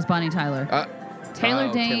 No, that was Bonnie Tyler.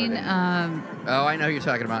 Taylor Dane. Oh, I know who you're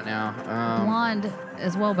talking about now. Blonde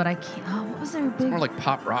as well, but I can't. Oh, what was their big? It's more like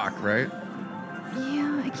pop rock, right?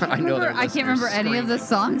 Yeah, I can't I know remember. their I can't remember any of the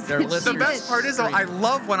songs. Their that she listeners The best part is, though, I scream.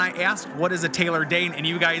 love when I asked what is a Taylor Dane, and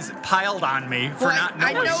you guys piled on me for not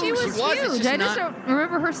knowing. I know she who was she was, it's huge. just I just not- don't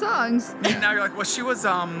remember her songs. And now you're like, well, she was,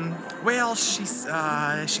 well, she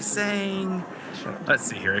sang. Let's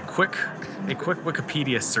see here. A quick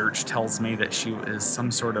Wikipedia search tells me that she is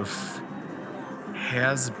some sort of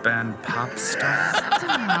has-been pop star.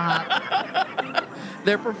 Stop.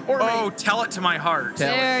 They're performing. Oh, Tell It to My Heart.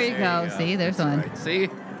 There you go. See, there's one. Right. See?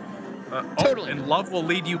 Totally. And Love Will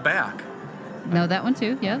Lead You Back. No, that one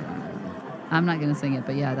too. Yep. I'm not gonna sing it,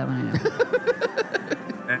 but yeah, that one I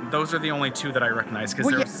know. And those are the only two that I recognize because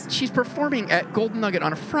Well, there's. yeah, she's performing at Golden Nugget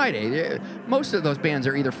on a Friday. Most of those bands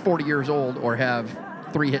are either 40 years old or have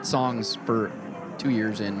 3 hit songs for 2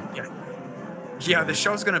 years in. Yeah, the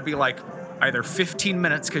show's going to be like either 15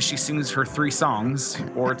 minutes because she sings her 3 songs,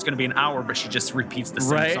 or it's going to be an hour, but she just repeats the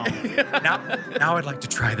same Right. song. Now I'd like to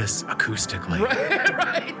try this acoustically.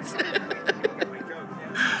 Right.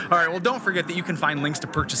 All right, well, don't forget that you can find links to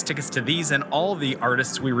purchase tickets to these and all the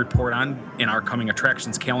artists we report on in our coming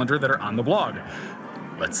attractions calendar that are on the blog.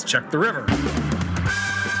 Let's check the river.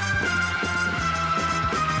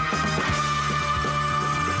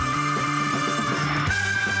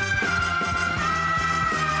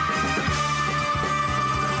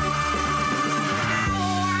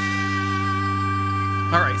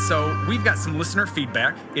 All right, so we've got some listener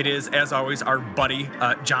feedback. It is, as always, our buddy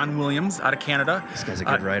John Williams out of Canada. This guy's a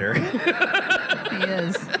good writer. He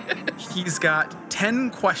is. He's got 10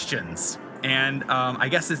 questions, and I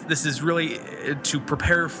guess this is really to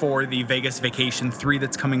prepare for the Vegas Vacation 3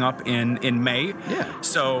 that's coming up in May. Yeah.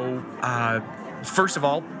 So, first of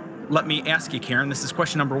all, let me ask you, Karen, this is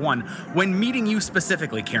question number 1. When meeting you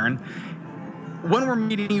specifically, Karen, when we're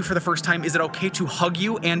meeting you for the first time, is it okay to hug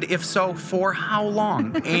you? And if so, for how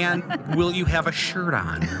long? And will you have a shirt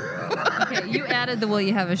on? Okay, you added the "Will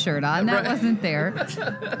you have a shirt on?" That wasn't there.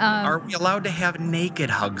 Are we allowed to have naked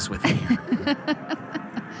hugs with you?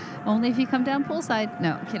 Only if you come down poolside.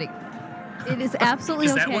 No, kidding. It is absolutely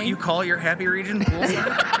Is okay. that what you call your happy region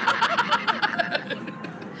poolside?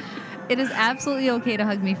 It is absolutely okay to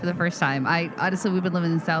hug me for the first time. Honestly, we've been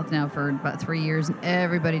living in the South now for about 3 years, and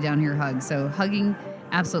everybody down here hugs. So hugging,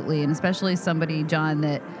 absolutely, and especially somebody, John,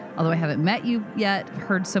 that although I haven't met you yet,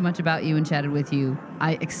 heard so much about you and chatted with you,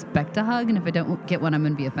 I expect a hug, and if I don't get one, I'm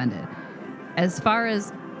going to be offended. As far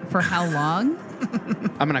as for how long,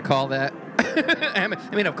 I'm going to call that. I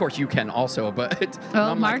mean, of course you can also, but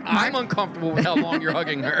Well, Mark- I'm uncomfortable with how long you're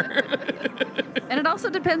hugging her. and it also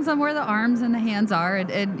depends on where the arms and the hands are,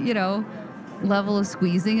 and you know, level of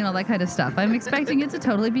squeezing and all that kind of stuff. I'm expecting it to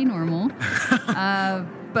totally be normal,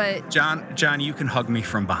 but John, you can hug me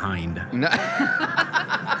from behind. All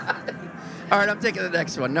right, I'm taking the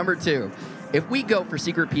next one. Number 2. If we go for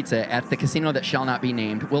secret pizza at the casino that shall not be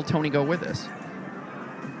named, will Tony go with us?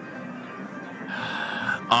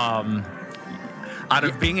 Out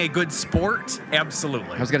of being a good sport,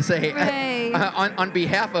 absolutely. I was going to say, Hooray. on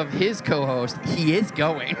behalf of his co-host, he is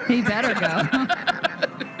going. He better go.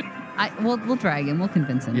 We'll drag him. We'll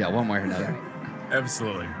convince him. Yeah, one way or another.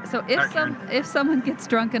 Absolutely. So All right, Karen. if someone gets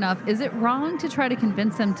drunk enough, is it wrong to try to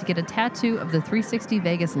convince them to get a tattoo of the 360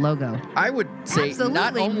 Vegas logo? I would say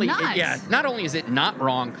not Absolutely only not. not only is it not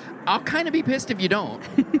wrong, I'll kind of be pissed if you don't.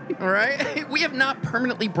 All right? We have not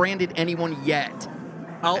permanently branded anyone yet.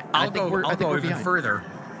 I'll go we're even behind. further.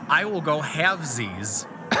 I will go halvesies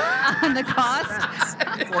On the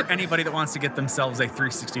cost? for anybody that wants to get themselves a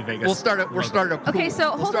 360 Vegas. We'll start a pool. Okay, so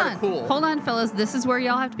We'll hold start on. a pool. Hold on, fellas. This is where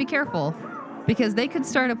y'all have to be careful because they could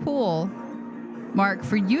start a pool, Mark,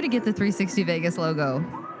 for you to get the 360 Vegas logo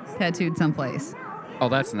tattooed someplace. Oh,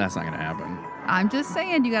 that's not going to happen. I'm just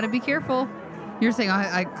saying, you got to be careful. You're saying,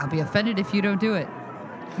 I'll be offended if you don't do it.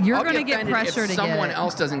 You're I'll going to be get offended pressure if to someone get it.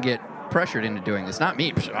 else doesn't get pressured into doing this. Not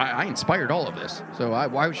me. I inspired all of this. So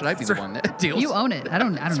why should I be the one that deals? You own it. I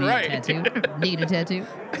don't need right. a tattoo. Need a tattoo.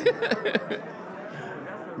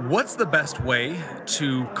 What's the best way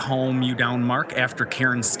to calm you down, Mark, after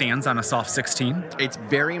Karen stands on a soft 16? It's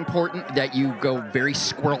very important that you go very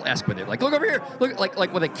squirrel-esque with it. Like, look over here. Look,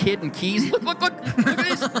 like with a kid and keys. Look at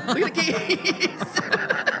this. Look at the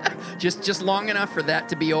keys. just long enough for that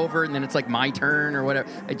to be over, and then it's like my turn or whatever.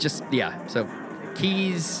 So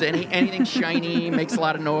keys, anything shiny makes a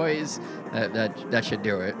lot of noise. That should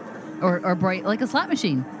do it. Or bright, like a slot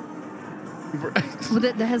machine.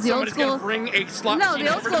 That has the old Somebody's school. gonna bring a slot No, machine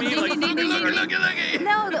the old over to school me. ding, Like, ding, ding, ding, look, ding.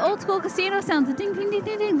 No, the old school casino sounds. The ding, ding, ding,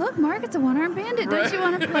 ding, ding. Look, Mark, it's a one-armed bandit. Don't you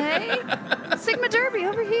want to play? Sigma Derby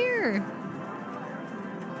over here.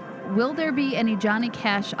 Will there be any Johnny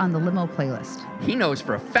Cash on the limo playlist? He knows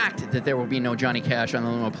for a fact that there will be no Johnny Cash on the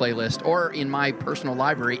limo playlist or in my personal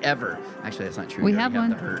library ever. Actually, that's not true. We You have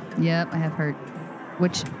already one. The Hurt. Yep, I have Hurt,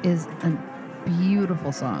 which is a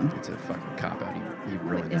beautiful song. It's a fucking cop-out. He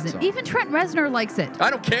ruined Is that it? song. Even Trent Reznor likes it.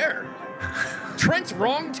 I don't care. Trent's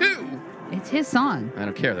wrong, too. It's his song. I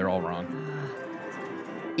don't care. They're all wrong.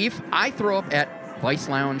 If I throw up at Vice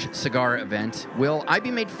Lounge cigar event, will I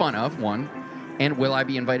be made fun of, one, and will I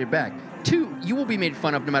be invited back? Two, you will be made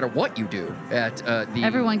fun of no matter what you do at the...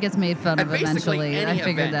 Everyone gets made fun of basically eventually. any I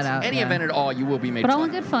figured event, that out. Any yeah. event at all, you will be made But fun all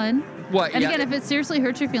of. in good fun. What? And Yeah. again, if it seriously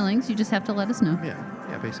hurts your feelings, you just have to let us know.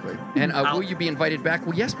 Yeah, basically. And will you be invited back?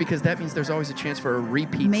 Well, yes, because that means there's always a chance for a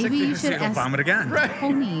repeat. Maybe you should Go ask vomit again. Right.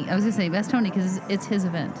 Tony. I was going to say, ask Tony because it's his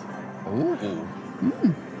event. Ooh.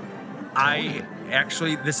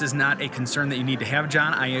 This is not a concern that you need to have,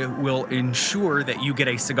 John. I will ensure that you get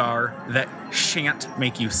a cigar that shan't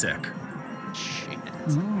make you sick. Shit.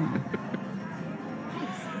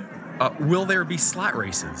 Will there be slot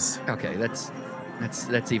races? Okay, that's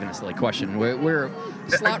even a silly question. We're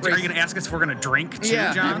slot Are you races. going to ask us if we're going to drink too,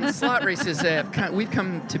 Yeah, John? slot races we've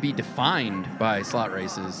come to be defined by slot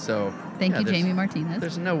races. So Thank you, there's- Jamie Martinez.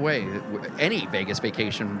 There's no way that any Vegas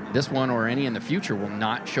vacation, this one or any in the future, will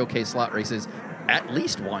not showcase slot races at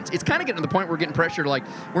least once. It's kind of getting to the point where we're getting pressured. Like,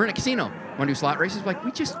 we're in a casino. Want to do slot races? Like,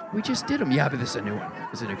 we just did them. Yeah, but this is a new one.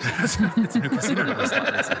 It's a new casino. It's a new casino to the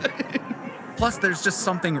slot races. Plus, there's just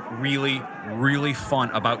something really, really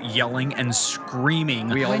fun about yelling and screaming.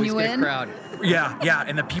 We When always you get win? a crowd. Yeah,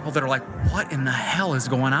 and the people that are like, what in the hell is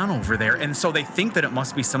going on over there? And so they think that it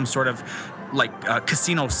must be some sort of like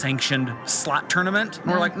casino-sanctioned slot tournament.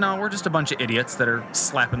 And we're like, no, we're just a bunch of idiots that are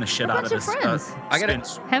slapping the shit A out of bunch of this. friends. I gotta-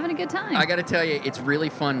 spin. Having a good time. I got to tell you, it's really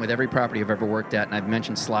fun with every property I've ever worked at, and I've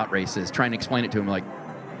mentioned slot races, trying to explain it to them like,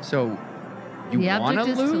 so you The want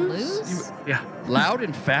object to is to lose? lose? Yeah. Loud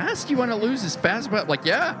and fast? You want to lose as fast? But like,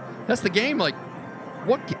 yeah, that's the game. Like,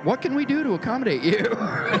 what can we do to accommodate you?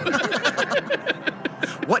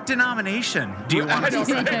 What denomination do you want I to know,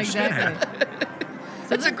 see? right? Yeah, exactly.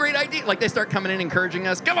 That's a great idea. Like, they start coming in encouraging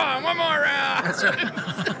us. Come on, one more round.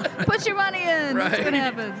 Put your money in. That's Right. what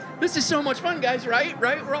happens. This is so much fun, guys, right?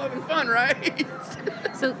 Right? We're all having fun, right?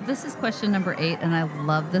 So this is question number 8, and I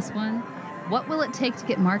love this one. What will it take to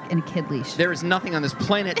get Mark in a kid leash? There is nothing on this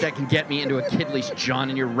planet that can get me into a kid leash, John,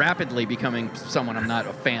 and you're rapidly becoming someone I'm not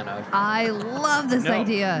a fan of. I love this No.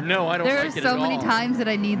 idea. No, I don't There like are it so at many all. times that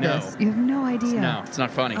I need No. this. You have no idea. No, it's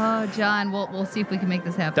not funny. Oh, John, we'll see if we can make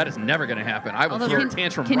this happen. That is never going to happen. I will Although, throw a can-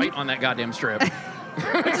 tantrum can right you- on that goddamn strip.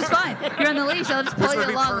 Which is fine. You're on the leash. I'll just pull Which you would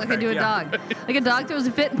be along like I do a perfect, yeah. dog. Like a dog throws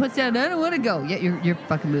a fit and puts down. I don't want to go. Yeah, you're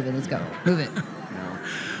fucking moving. Let's go. Move it.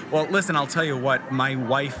 Well, listen, I'll tell you what. My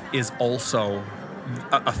wife is also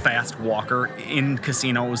a fast walker in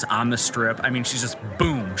casinos on the strip. I mean, she's just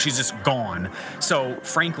boom, she's just gone. So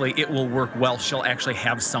frankly, it will work well. She'll actually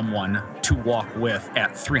have someone to walk with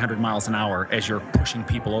at 300 miles an hour as you're pushing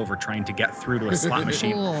people over trying to get through to a slot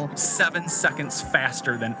machine. Cool. 7 seconds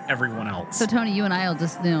faster than everyone else. So Tony, you and I will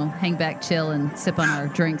just hang back, chill, and sip on our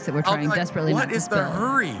drinks that we're trying desperately not to spill. What is the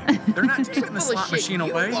hurry? They're not taking the slot machine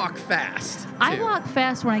away. You walk fast. I walk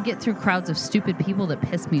fast when I get through crowds of stupid people that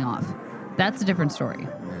piss me off. That's a different story.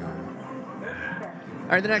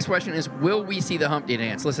 All right, the next question is, will we see the Humpty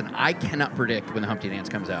Dance? Listen, I cannot predict when the Humpty Dance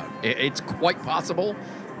comes out. It's quite possible.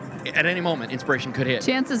 At any moment, inspiration could hit.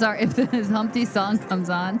 Chances are, if the Humpty song comes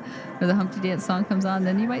on, or the Humpty Dance song comes on,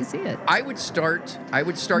 then you might see it. I would start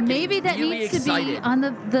Maybe that really needs excited. to be on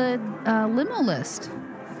the limo list.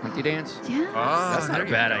 Humpty Dance? Yeah. That's not a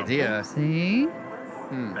bad idea. See?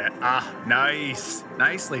 Nice.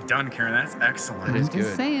 Nicely done, Karen. That's excellent. That is I'm just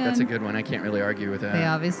good. saying. That's a good one. I can't really argue with that. They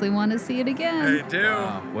obviously want to see it again. They do.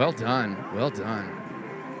 Well done. Well done.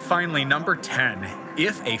 Finally, number 10.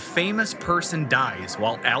 If a famous person dies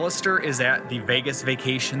while Alistair is at the Vegas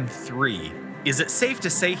Vacation 3, is it safe to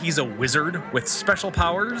say he's a wizard with special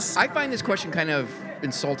powers? I find this question kind of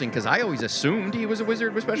insulting because I always assumed he was a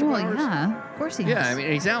wizard with special powers. Yeah, of course he is. Yeah, I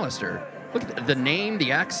mean, he's Alistair. Look at the name,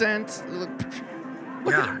 the accent.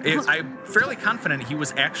 I'm fairly confident he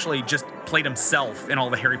was actually just played himself in all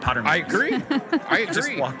the Harry Potter movies. I agree. I agree.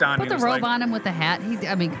 Just walked on. Put and the he was robe like, on him with the hat.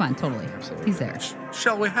 I mean, come on, totally. Absolutely. He's there.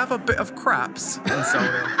 Shall we have a bit of craps? And so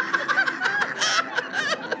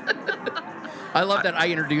I love that I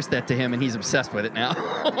introduced that to him and he's obsessed with it now.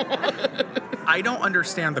 I don't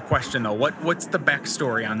understand the question though. What's the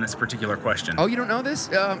backstory on this particular question? Oh, you don't know this?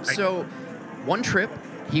 So, one trip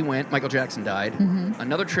he went, Michael Jackson died. Mm-hmm.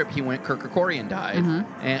 Another trip he went, Kirk Kerkorian died.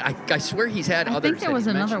 And I swear he's had I others. think there was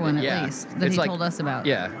another one at Yeah. least that It's he like- told us about.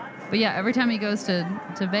 Yeah, But yeah, every time he goes to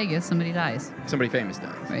Vegas, somebody dies. somebody famous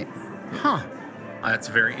dies. Right. Huh. That's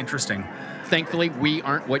very interesting. Thankfully, we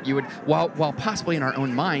aren't what you would, while possibly in our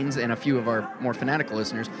own minds and a few of our more fanatical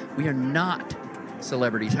listeners, we are not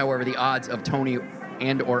celebrities. However, the odds of Tony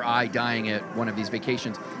and or I dying at one of these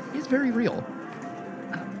vacations is very real.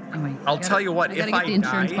 Anyway, I'll tell you what, I gotta if get I the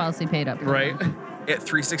insurance die- policy paid up. Right? At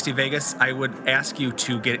 360 Vegas, I would ask you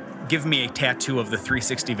to give me a tattoo of the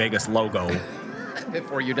 360 Vegas logo.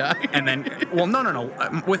 Before you die. And then, well, no,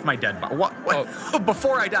 with my dead body. What?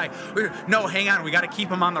 Before I die? No, hang on. We got to keep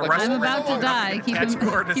him on the rest. I'm about to die. Keep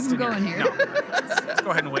him going here. No, let's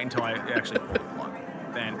go ahead and wait until I actually pull the plug.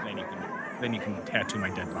 Then you can tattoo my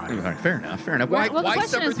dead body. All right, fair enough. Fair enough. Well, the Why question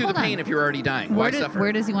suffer is, through the hold pain on. if you're already dying? Why suffer?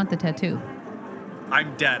 Where does he want the tattoo?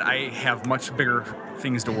 I'm dead. I have much bigger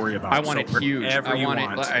things to worry about. I want it huge. Wherever you want.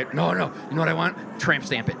 No. You know what I want? Tramp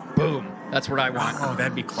stamp it. Boom. That's what I want. Oh,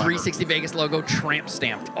 that'd be clever. 360 Vegas logo, tramp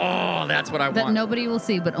stamped. Oh, that's what I That want. nobody will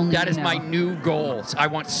see, but only That you is know. my new goal. I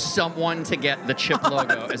want someone to get the chip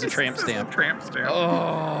logo as a tramp stamp. Tramp stamp.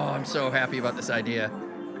 Oh, I'm so happy about this idea.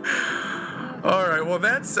 All right. Well,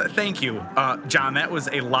 that's thank you, John. That was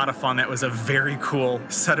a lot of fun. That was a very cool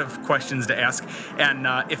set of questions to ask. And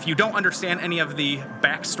if you don't understand any of the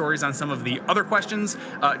backstories on some of the other questions,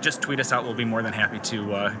 just tweet us out. We'll be more than happy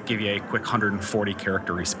to give you a quick 140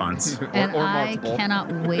 character response. And or I multiple.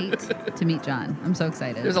 cannot wait to meet John. I'm so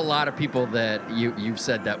excited. There's a lot of people that you've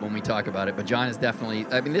said that when we talk about it, but John is definitely,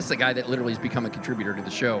 I mean, this is a guy that literally has become a contributor to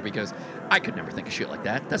the show because I could never think of shit like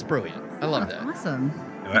that. That's brilliant. I love that. Awesome.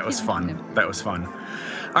 That was fun. That was fun.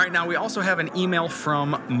 All right, now we also have an email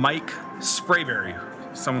from Mike Sprayberry.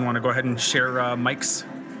 Someone want to go ahead and share Mike's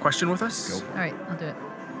question with us? All right, I'll do it.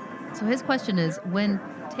 So his question is, when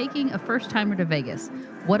taking a first-timer to Vegas,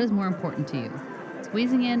 what is more important to you?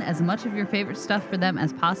 Squeezing in as much of your favorite stuff for them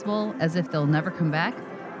as possible, as if they'll never come back,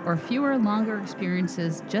 or fewer, longer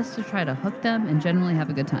experiences just to try to hook them and generally have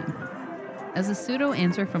a good time? As a pseudo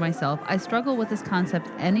answer for myself, I struggle with this concept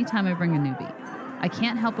anytime I bring a newbie. I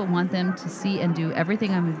can't help but want them to see and do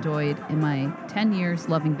everything I've enjoyed in my 10 years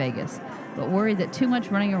loving Vegas, but worry that too much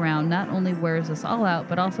running around not only wears us all out,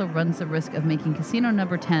 but also runs the risk of making casino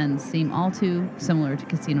number 10 seem all too similar to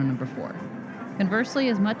casino number 4. Conversely,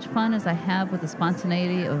 as much fun as I have with the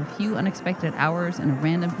spontaneity of a few unexpected hours in a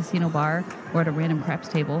random casino bar or at a random craps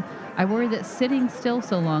table, I worry that sitting still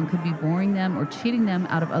so long could be boring them or cheating them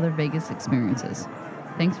out of other Vegas experiences.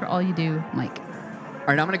 Thanks for all you do, Mike. All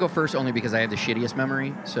right, I'm going to go first only because I have the shittiest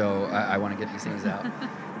memory, so I want to get these things out.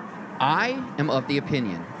 I am of the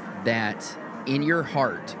opinion that in your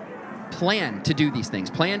heart, plan to do these things.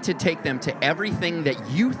 Plan to take them to everything that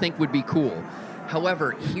you think would be cool.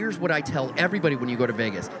 However, here's what I tell everybody when you go to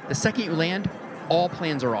Vegas. The second you land, all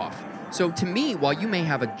plans are off. So to me, while you may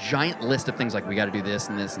have a giant list of things like we got to do this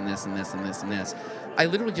and this and this and this and this and this, I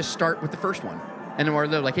literally just start with the first one. And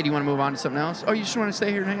then they're like, hey, do you want to move on to something else? Oh, you just want to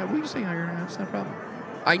stay here and hang out? We can stay here and hang out. It's not a problem.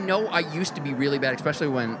 I know I used to be really bad, especially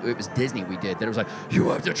when it was Disney we did, that it was like, you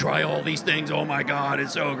have to try all these things. Oh, my God,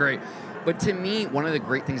 it's so great. But to me, one of the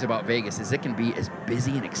great things about Vegas is it can be as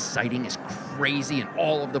busy and exciting, as crazy in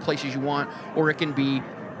all of the places you want, or it can be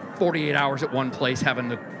 48 hours at one place having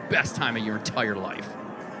the best time of your entire life.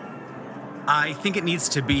 I think it needs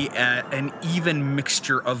to be an even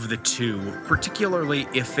mixture of the two, particularly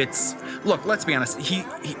if it's... Look, let's be honest.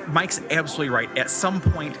 Mike's absolutely right. At some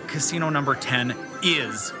point, Casino number 10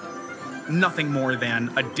 is nothing more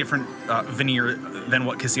than a different veneer than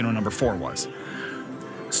what Casino number 4 was.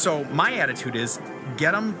 So my attitude is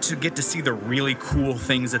get them to get to see the really cool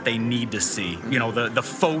things that they need to see. You know, the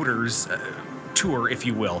Foders tour, if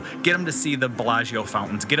you will. Get them to see the Bellagio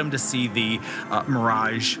fountains. Get them to see the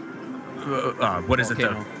Mirage...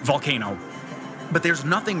 the volcano. But there's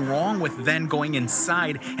nothing wrong with then going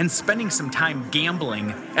inside and spending some time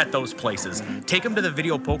gambling at those places. Take them to the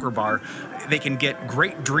video poker bar. They can get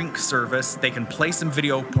great drink service. They can play some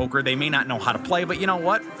video poker. They may not know how to play, but you know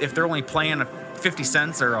what? If they're only playing 50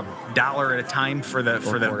 cents or $1 at a time for the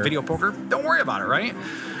video poker, don't worry about it, right?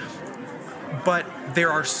 But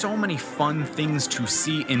there are so many fun things to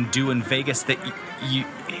see and do in Vegas that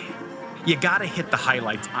you got to hit the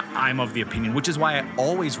highlights, I'm of the opinion, which is why I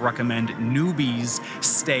always recommend newbies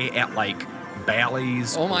stay at, like,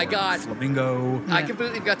 Bally's. Oh, my God. Flamingo. I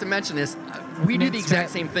completely forgot to mention this. We do the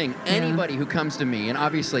exact same thing. Anybody who comes to me, and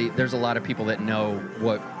obviously there's a lot of people that know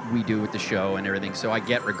what we do with the show and everything, so I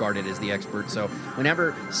get regarded as the expert. So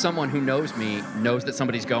whenever someone who knows me knows that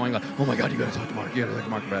somebody's going, like, oh, my God, you got to talk to Mark. You got to talk to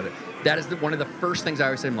Mark about it. That is one of the first things I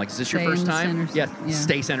always say. I'm like, is this your first time? Yes. Yeah.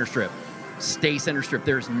 Stay center strip. Stay center strip.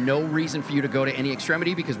 There's no reason for you to go to any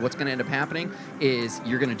extremity, because what's going to end up happening is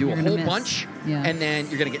you're going to do a whole bunch, and then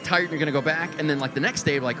you're going to get tired and you're going to go back, and then like the next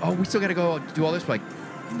day, like, oh, we still got to go do all this. Like,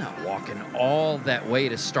 I'm not walking all that way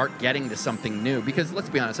to start getting to something new, because let's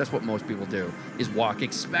be honest, that's what most people do, is walk,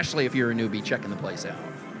 especially if you're a newbie checking the place out.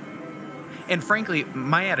 And frankly,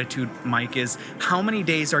 my attitude, Mike, is how many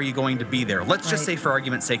days are you going to be there? Let's just say, for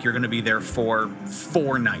argument's sake, you're going to be there for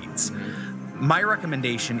 4 nights. My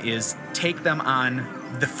recommendation is take them on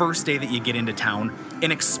the first day that you get into town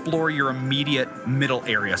and explore your immediate middle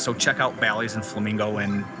area. So check out Bally's and Flamingo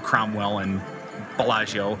and Cromwell and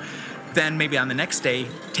Bellagio. Then maybe on the next day,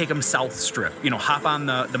 take them South Strip. You know, hop on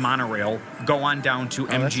the monorail, go on down to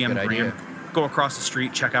MGM Grand, go across the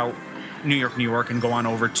street, check out New York, and go on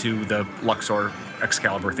over to the Luxor,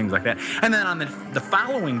 Excalibur, things like that. And then on the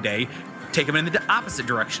following day, take them in the opposite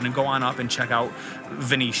direction and go on up and check out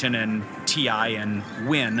Venetian and TI and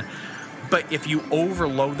Wynn. But if you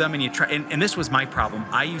overload them and you try, and this was my problem.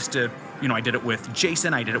 I used to, I did it with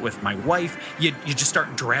Jason, I did it with my wife. You just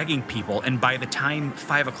start dragging people, and by the time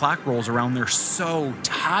 5 o'clock rolls around, they're so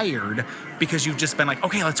tired because you've just been like,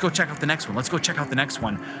 okay, let's go check out the next one. Let's go check out the next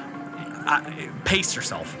one. Pace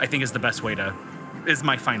yourself, I think, is the best way to. Is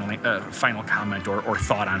my final comment or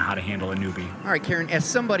thought on how to handle a newbie. All right, Karen, as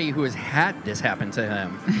somebody who has had this happen to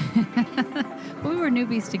him. We were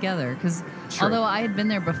newbies together, because although I had been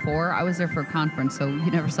there before, I was there for a conference, so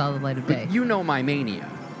you never saw the light of day. But you know my mania.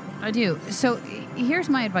 I do. So here's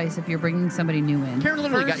my advice if you're bringing somebody new in. Karen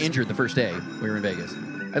literally got injured the first day we were in Vegas.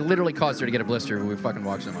 I literally caused her to get a blister when we fucking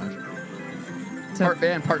walked so much.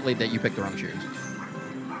 And partly that you picked the wrong shoes.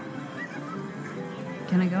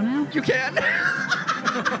 Can I go now? You can.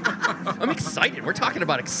 I'm excited. We're talking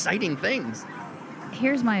about exciting things.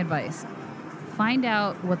 Here's my advice. Find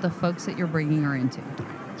out what the folks that you're bringing are into.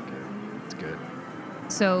 That's good.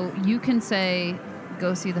 So you can say,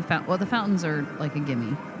 go see the fountain. Well, the fountains are like a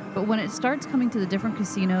gimme. But when it starts coming to the different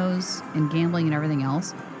casinos and gambling and everything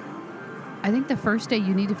else, I think the first day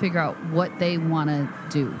you need to figure out what they want to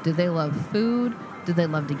do. Do they love food? Do they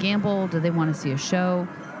love to gamble? Do they want to see a show?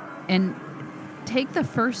 And take the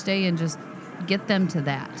first day and just get them to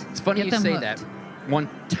that. It's funny you say that. One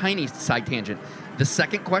tiny side tangent. The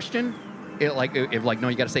second question, no,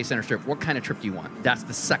 you got to stay center strip. What kind of trip do you want? That's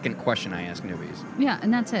the second question I ask newbies. Yeah,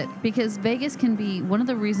 and that's it. Because Vegas can be one of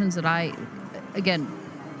the reasons that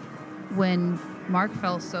when Mark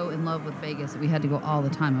fell so in love with Vegas that we had to go all the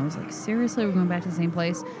time, I was like, seriously, we're going back to the same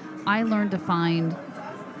place? I learned to find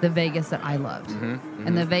the Vegas that I loved. Mm-hmm.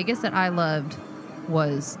 And the Vegas that I loved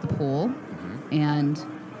was the pool, and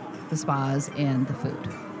the spas and the food.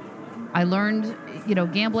 I learned,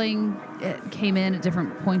 gambling came in at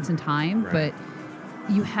different points in time, but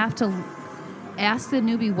you have to ask the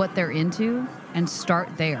newbie what they're into and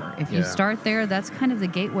start there. If you start there, that's kind of the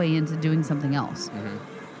gateway into doing something else.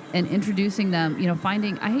 and introducing them,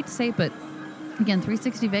 finding, I hate to say it, but again,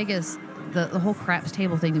 360 Vegas, the whole craps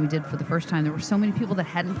table thing that we did for the first time, there were so many people that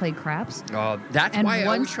hadn't played craps. That's and why I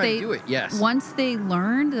always try to do it, yes. Once they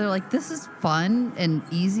learned, they're like, this is fun and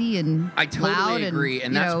easy and I totally loud agree,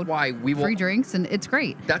 and that's why we will... Free drinks, and it's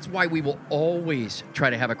great. That's why we will always try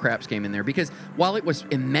to have a craps game in there, because while it was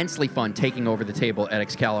immensely fun taking over the table at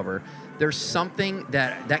Excalibur, there's something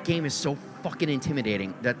that game is so fucking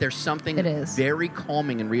intimidating that there's something very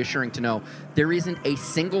calming and reassuring to know there isn't a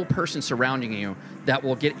single person surrounding you that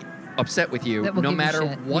will get upset with you no matter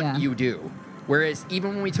what you do. Whereas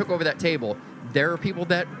even when we took over that table, there are people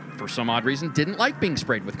that, for some odd reason, didn't like being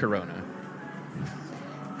sprayed with Corona.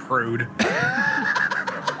 Prude.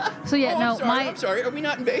 So I'm sorry. Are we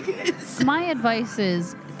not in Vegas? My advice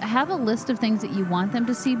is have a list of things that you want them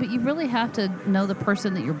to see, but you really have to know the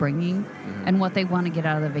person that you're bringing and what they want to get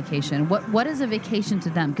out of the vacation. What is a vacation to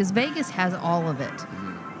them? Because Vegas has all of it.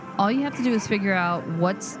 All you have to do is figure out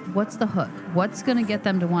what's the hook. What's going to get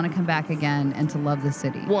them to want to come back again and to love the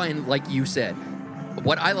city. Well, and like you said,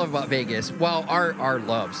 what I love about Vegas, while our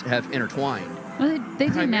loves have intertwined. Well, they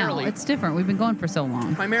do now. It's different. We've been going for so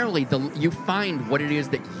long. Primarily, you find what it is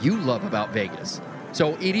that you love about Vegas.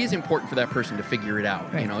 So it is important for that person to figure it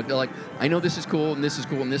out. Right. They're like, I know this is cool, and this is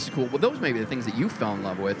cool, and this is cool. Well, those may be the things that you fell in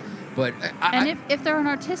love with. But if they're an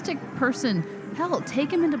artistic person, hell, take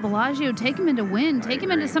them into Bellagio, take them into Wynn, take them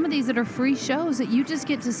into some of these that are free shows that you just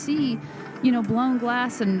get to see, blown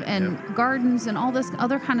glass and gardens and all this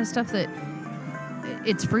other kind of stuff that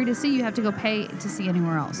it's free to see. You have to go pay to see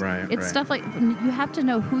anywhere else. It's stuff like you have to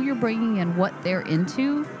know who you're bringing and what they're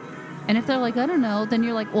into. And if they're like, I don't know, then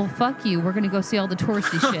you're like, well, fuck you. We're going to go see all the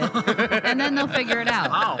touristy shit. And then they'll figure it out.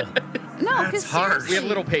 Wow. No, because we have a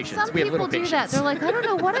little patience. Some people do that. They're like, I don't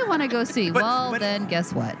know what I want to go see. But then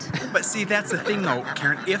guess what? But see, that's the thing, though,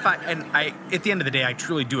 Karen. I at the end of the day, I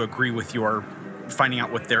truly do agree with your finding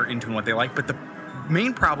out what they're into and what they like. But the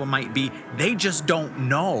main problem might be they just don't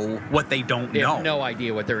know what they don't know. They have no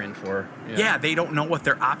idea what they're in for. Yeah, they don't know what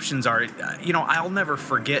their options are. I'll never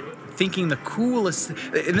forget thinking the coolest,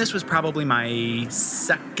 and this was probably my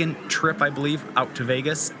second trip, I believe, out to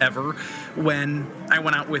Vegas ever, when I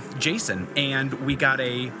went out with Jason, and we got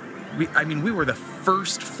we were the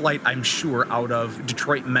first flight, I'm sure, out of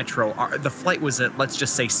Detroit Metro. The flight was at, let's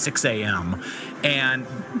just say, 6 a.m. And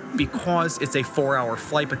because it's a 4-hour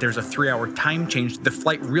flight, but there's a 3-hour time change, the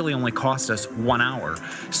flight really only cost us 1 hour.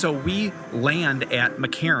 So we land at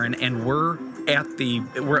McCarran, and we're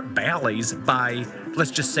at Bally's by,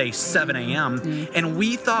 let's just say, 7 a.m. And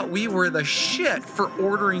we thought we were the shit for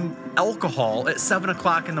ordering alcohol at 7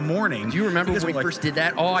 o'clock in the morning. Do you remember when we first did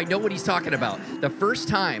that? Oh, I know what he's talking about. The first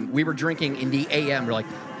time we were drinking in the AM, we're like,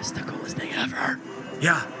 this is the coolest thing ever.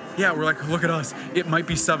 Yeah, we're like, look at us. It might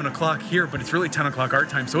be 7 o'clock here, but it's really 10 o'clock our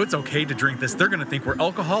time, so it's okay to drink this. They're going to think we're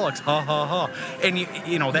alcoholics. Ha, ha, ha. And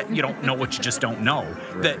you know that you don't know what you just don't know.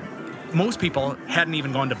 Right. That most people hadn't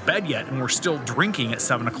even gone to bed yet and were still drinking at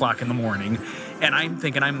 7 o'clock in the morning. And I'm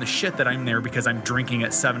thinking I'm the shit that I'm there because I'm drinking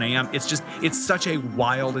at 7 a.m. It's such a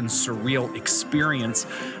wild and surreal experience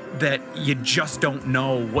that you just don't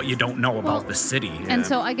know what you don't know about the city. And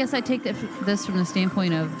so I guess I take this from the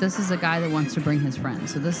standpoint of this is a guy that wants to bring his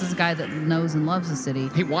friends. So this is a guy that knows and loves the city.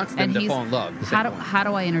 He wants them to fall in love. How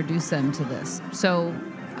do I introduce them to this? So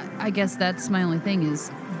I guess that's my only thing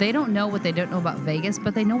is they don't know what they don't know about Vegas,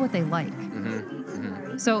 but they know what they like.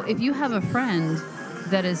 So if you have a friend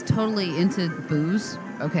that is totally into booze,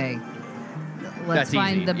 okay, let's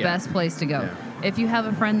find the best place to go. Yeah. If you have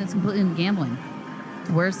a friend that's completely into gambling,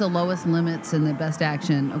 where's the lowest limits and the best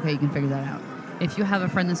action? Okay, you can figure that out. If you have a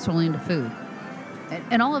friend that's totally into food,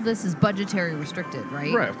 and all of this is budgetary restricted,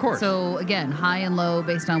 right? Right, of course. So again, high and low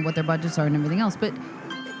based on what their budgets are and everything else. But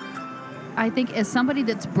I think as somebody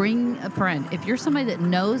that's bringing a friend, if you're somebody that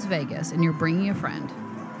knows Vegas and you're bringing a friend,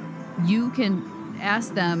 you can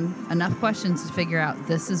ask them enough questions to figure out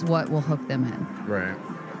this is what will hook them in. Right.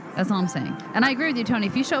 That's all I'm saying. And I agree with you, Tony.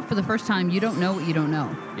 If you show up for the first time, you don't know what you don't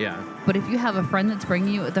know. Yeah. But if you have a friend that's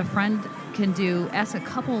bringing you, the friend can ask a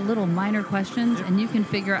couple little minor questions, and you can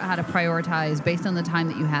figure out how to prioritize based on the time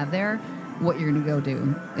that you have there, what you're going to go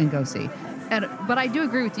do and go see. But I do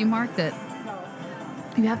agree with you, Mark, that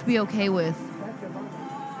you have to be okay with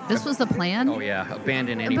this was the plan. Oh, yeah.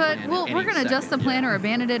 Abandon any plan. But we're going to adjust the plan or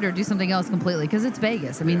abandon it or do something else completely because it's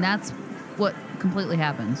Vegas. I mean, that's what completely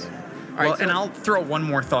happens. Well, and I'll throw one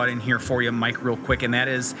more thought in here for you, Mike, real quick, and that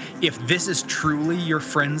is if this is truly your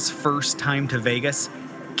friend's first time to Vegas,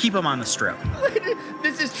 keep them on the strip.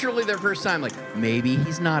 This is truly their first time. Like, maybe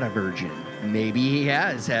he's not a virgin. maybe he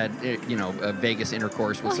has had, a Vegas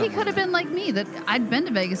intercourse with Well, someone. he could have been like me, that I'd been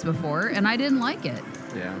to Vegas before and I didn't like it.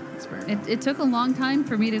 Yeah, that's fair. It took a long time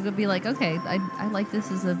for me to be like, okay, I like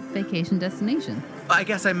this as a vacation destination. I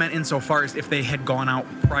guess I meant insofar as if they had gone out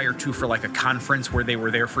prior to for like a conference where they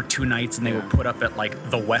were there for 2 nights and they were put up at like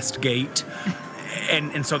the Westgate.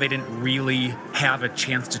 and so they didn't really have a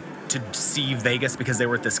chance to see Vegas because they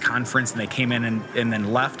were at this conference and they came in and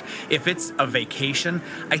then left. If it's a vacation,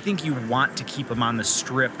 I think you want to keep them on the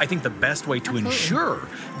Strip. I think the best way to ensure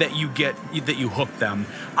that you hook them.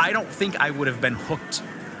 I don't think I would have been hooked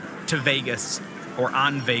to Vegas or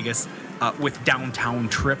on Vegas with downtown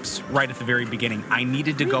trips right at the very beginning. I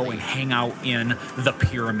needed to go and hang out in the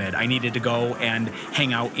Pyramid. I needed to go and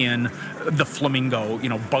hang out in the Flamingo,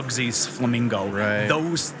 Bugsy's Flamingo. Right.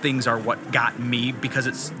 Those things are what got me,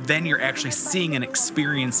 because then you're actually seeing and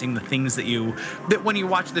experiencing the things that when you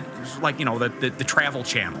watch the Travel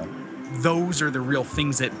Channel, those are the real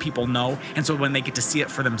things that people know. And so when they get to see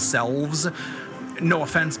it for themselves, no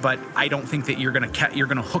offense, but I don't think that you're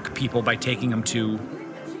gonna hook people by taking them to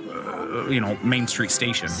Main Street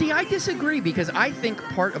Station. See, I disagree, because I think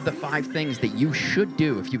part of the 5 things that you should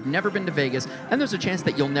do if you've never been to Vegas, and there's a chance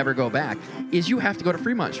that you'll never go back, is you have to go to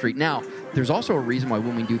Fremont Street. Now, there's also a reason why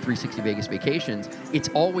when we do 360 Vegas vacations, it's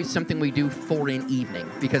always something we do for an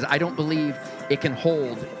evening, because I don't believe it can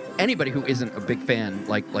hold anybody who isn't a big fan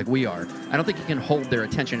like we are. I don't think it can hold their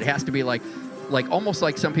attention. It has to be like almost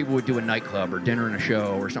like some people would do a nightclub or dinner and a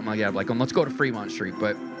show or something like that. Like, let's go to Fremont Street,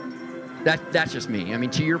 but that's just me. I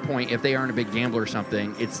mean, to your point, if they aren't a big gambler or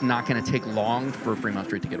something, it's not going to take long for Fremont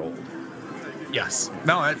Street to get old. Yes.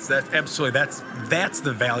 No, that's absolutely, that's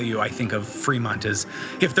the value, I think, of Fremont, is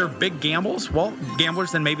if they're big gamblers,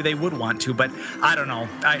 then maybe they would want to, but I don't know.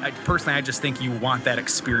 I personally, I just think you want that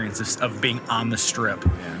experience of being on the Strip.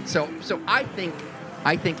 Yeah. So I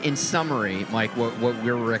think in summary, Mike, what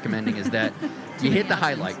we're recommending is that you hit the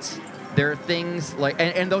highlights. There are things like,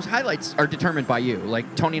 and those highlights are determined by you.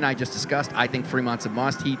 Like Tony and I just discussed, I think Fremont's a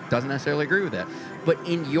must. He doesn't necessarily agree with that. But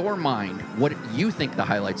in your mind, what you think the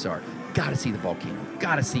highlights are, got to see the volcano,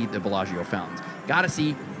 got to see the Bellagio fountains, got to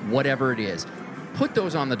see whatever it is. Put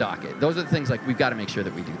those on the docket. Those are the things like we've got to make sure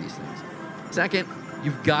that we do these things. Second,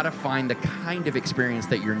 you've got to find the kind of experience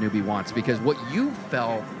that your newbie wants, because what you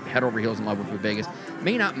fell head over heels in love with Vegas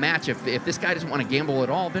may not match. If this guy doesn't want to gamble at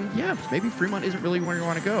all, then yeah, maybe Fremont isn't really where you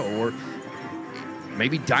want to go, or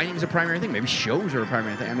maybe dining is a primary thing, maybe shows are a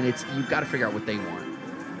primary thing. I mean, you've got to figure out what they want,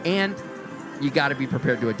 and you got to be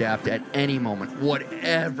prepared to adapt at any moment.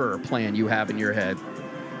 Whatever plan you have in your head,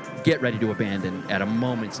 get ready to abandon at a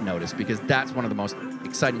moment's notice, because that's one of the most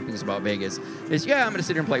exciting things about Vegas is, I'm going to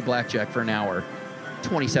sit here and play blackjack for an hour.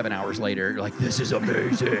 27 hours later, you're like, this is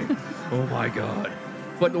amazing. Oh my God.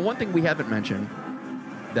 But the one thing we haven't mentioned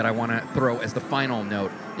that I want to throw as the final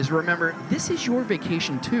note is, remember, this is your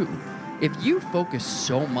vacation too. If you focus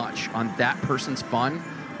so much on that person's fun,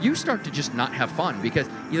 you start to just not have fun, because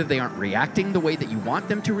either they aren't reacting the way that you want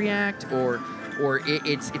them to react, or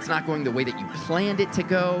it's not going the way that you planned it to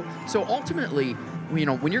go. So ultimately,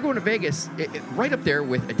 when you're going to Vegas, right up there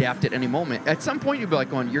with adapt at any moment, at some point you'll be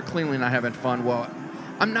like you're clearly not having fun. Well,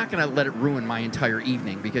 I'm not going to let it ruin my entire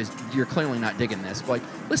evening because you're clearly not digging this. But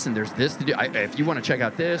listen, there's this to do. If you want to check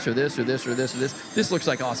out this or this or this or this or this looks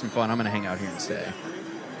like awesome fun. I'm going to hang out here and stay.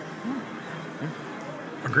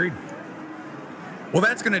 Agreed. Well,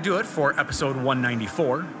 that's going to do it for episode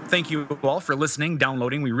 194. Thank you all for listening,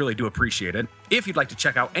 downloading. We really do appreciate it. If you'd like to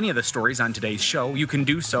check out any of the stories on today's show, you can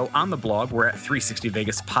do so on the blog. We're at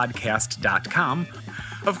 360vegaspodcast.com.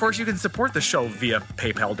 Of course, you can support the show via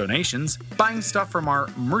PayPal donations, buying stuff from our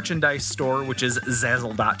merchandise store, which is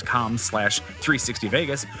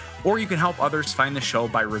Zazzle.com/360Vegas, or you can help others find the show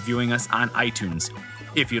by reviewing us on iTunes.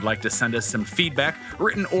 If you'd like to send us some feedback,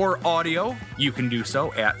 written or audio, you can do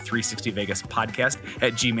so at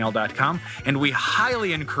 360vegaspodcast@gmail.com. And we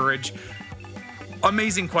highly encourage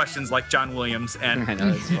amazing questions like John Williams. And I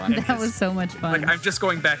know, that's fun. That was so much fun. Like, I'm just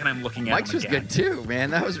going back and I'm looking at Mike's them was again. good too,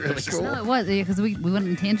 man. That was really cool. No, it was, because we went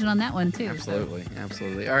on tangent on that one too. Absolutely.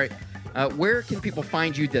 Absolutely. All right. Where can people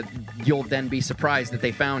find you that you'll then be surprised that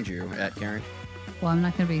they found you at, Karen? Well, I'm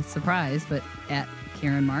not going to be surprised, but at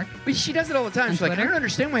Karen Mark. But she does it all the time. On She's like, I Twitter? don't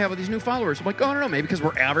understand why I have all these new followers. I'm like, I don't know, maybe because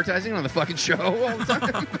we're advertising on the fucking show all the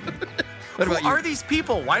time. What about Who you? are these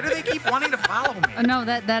people? Why do they keep wanting to follow me? Oh, no,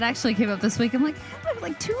 that actually came up this week. I'm like, I have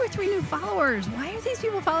like 2 or 3 new followers. Why are these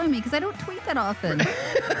people following me? Because I don't tweet that often. I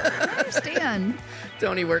don't understand.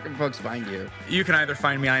 Tony, where can folks find you? You can either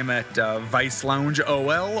find me, I'm at Vice Lounge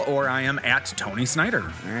OL, or I am at Tony Snyder.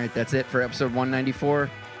 All right, that's it for episode 194.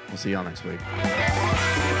 We'll see y'all next week.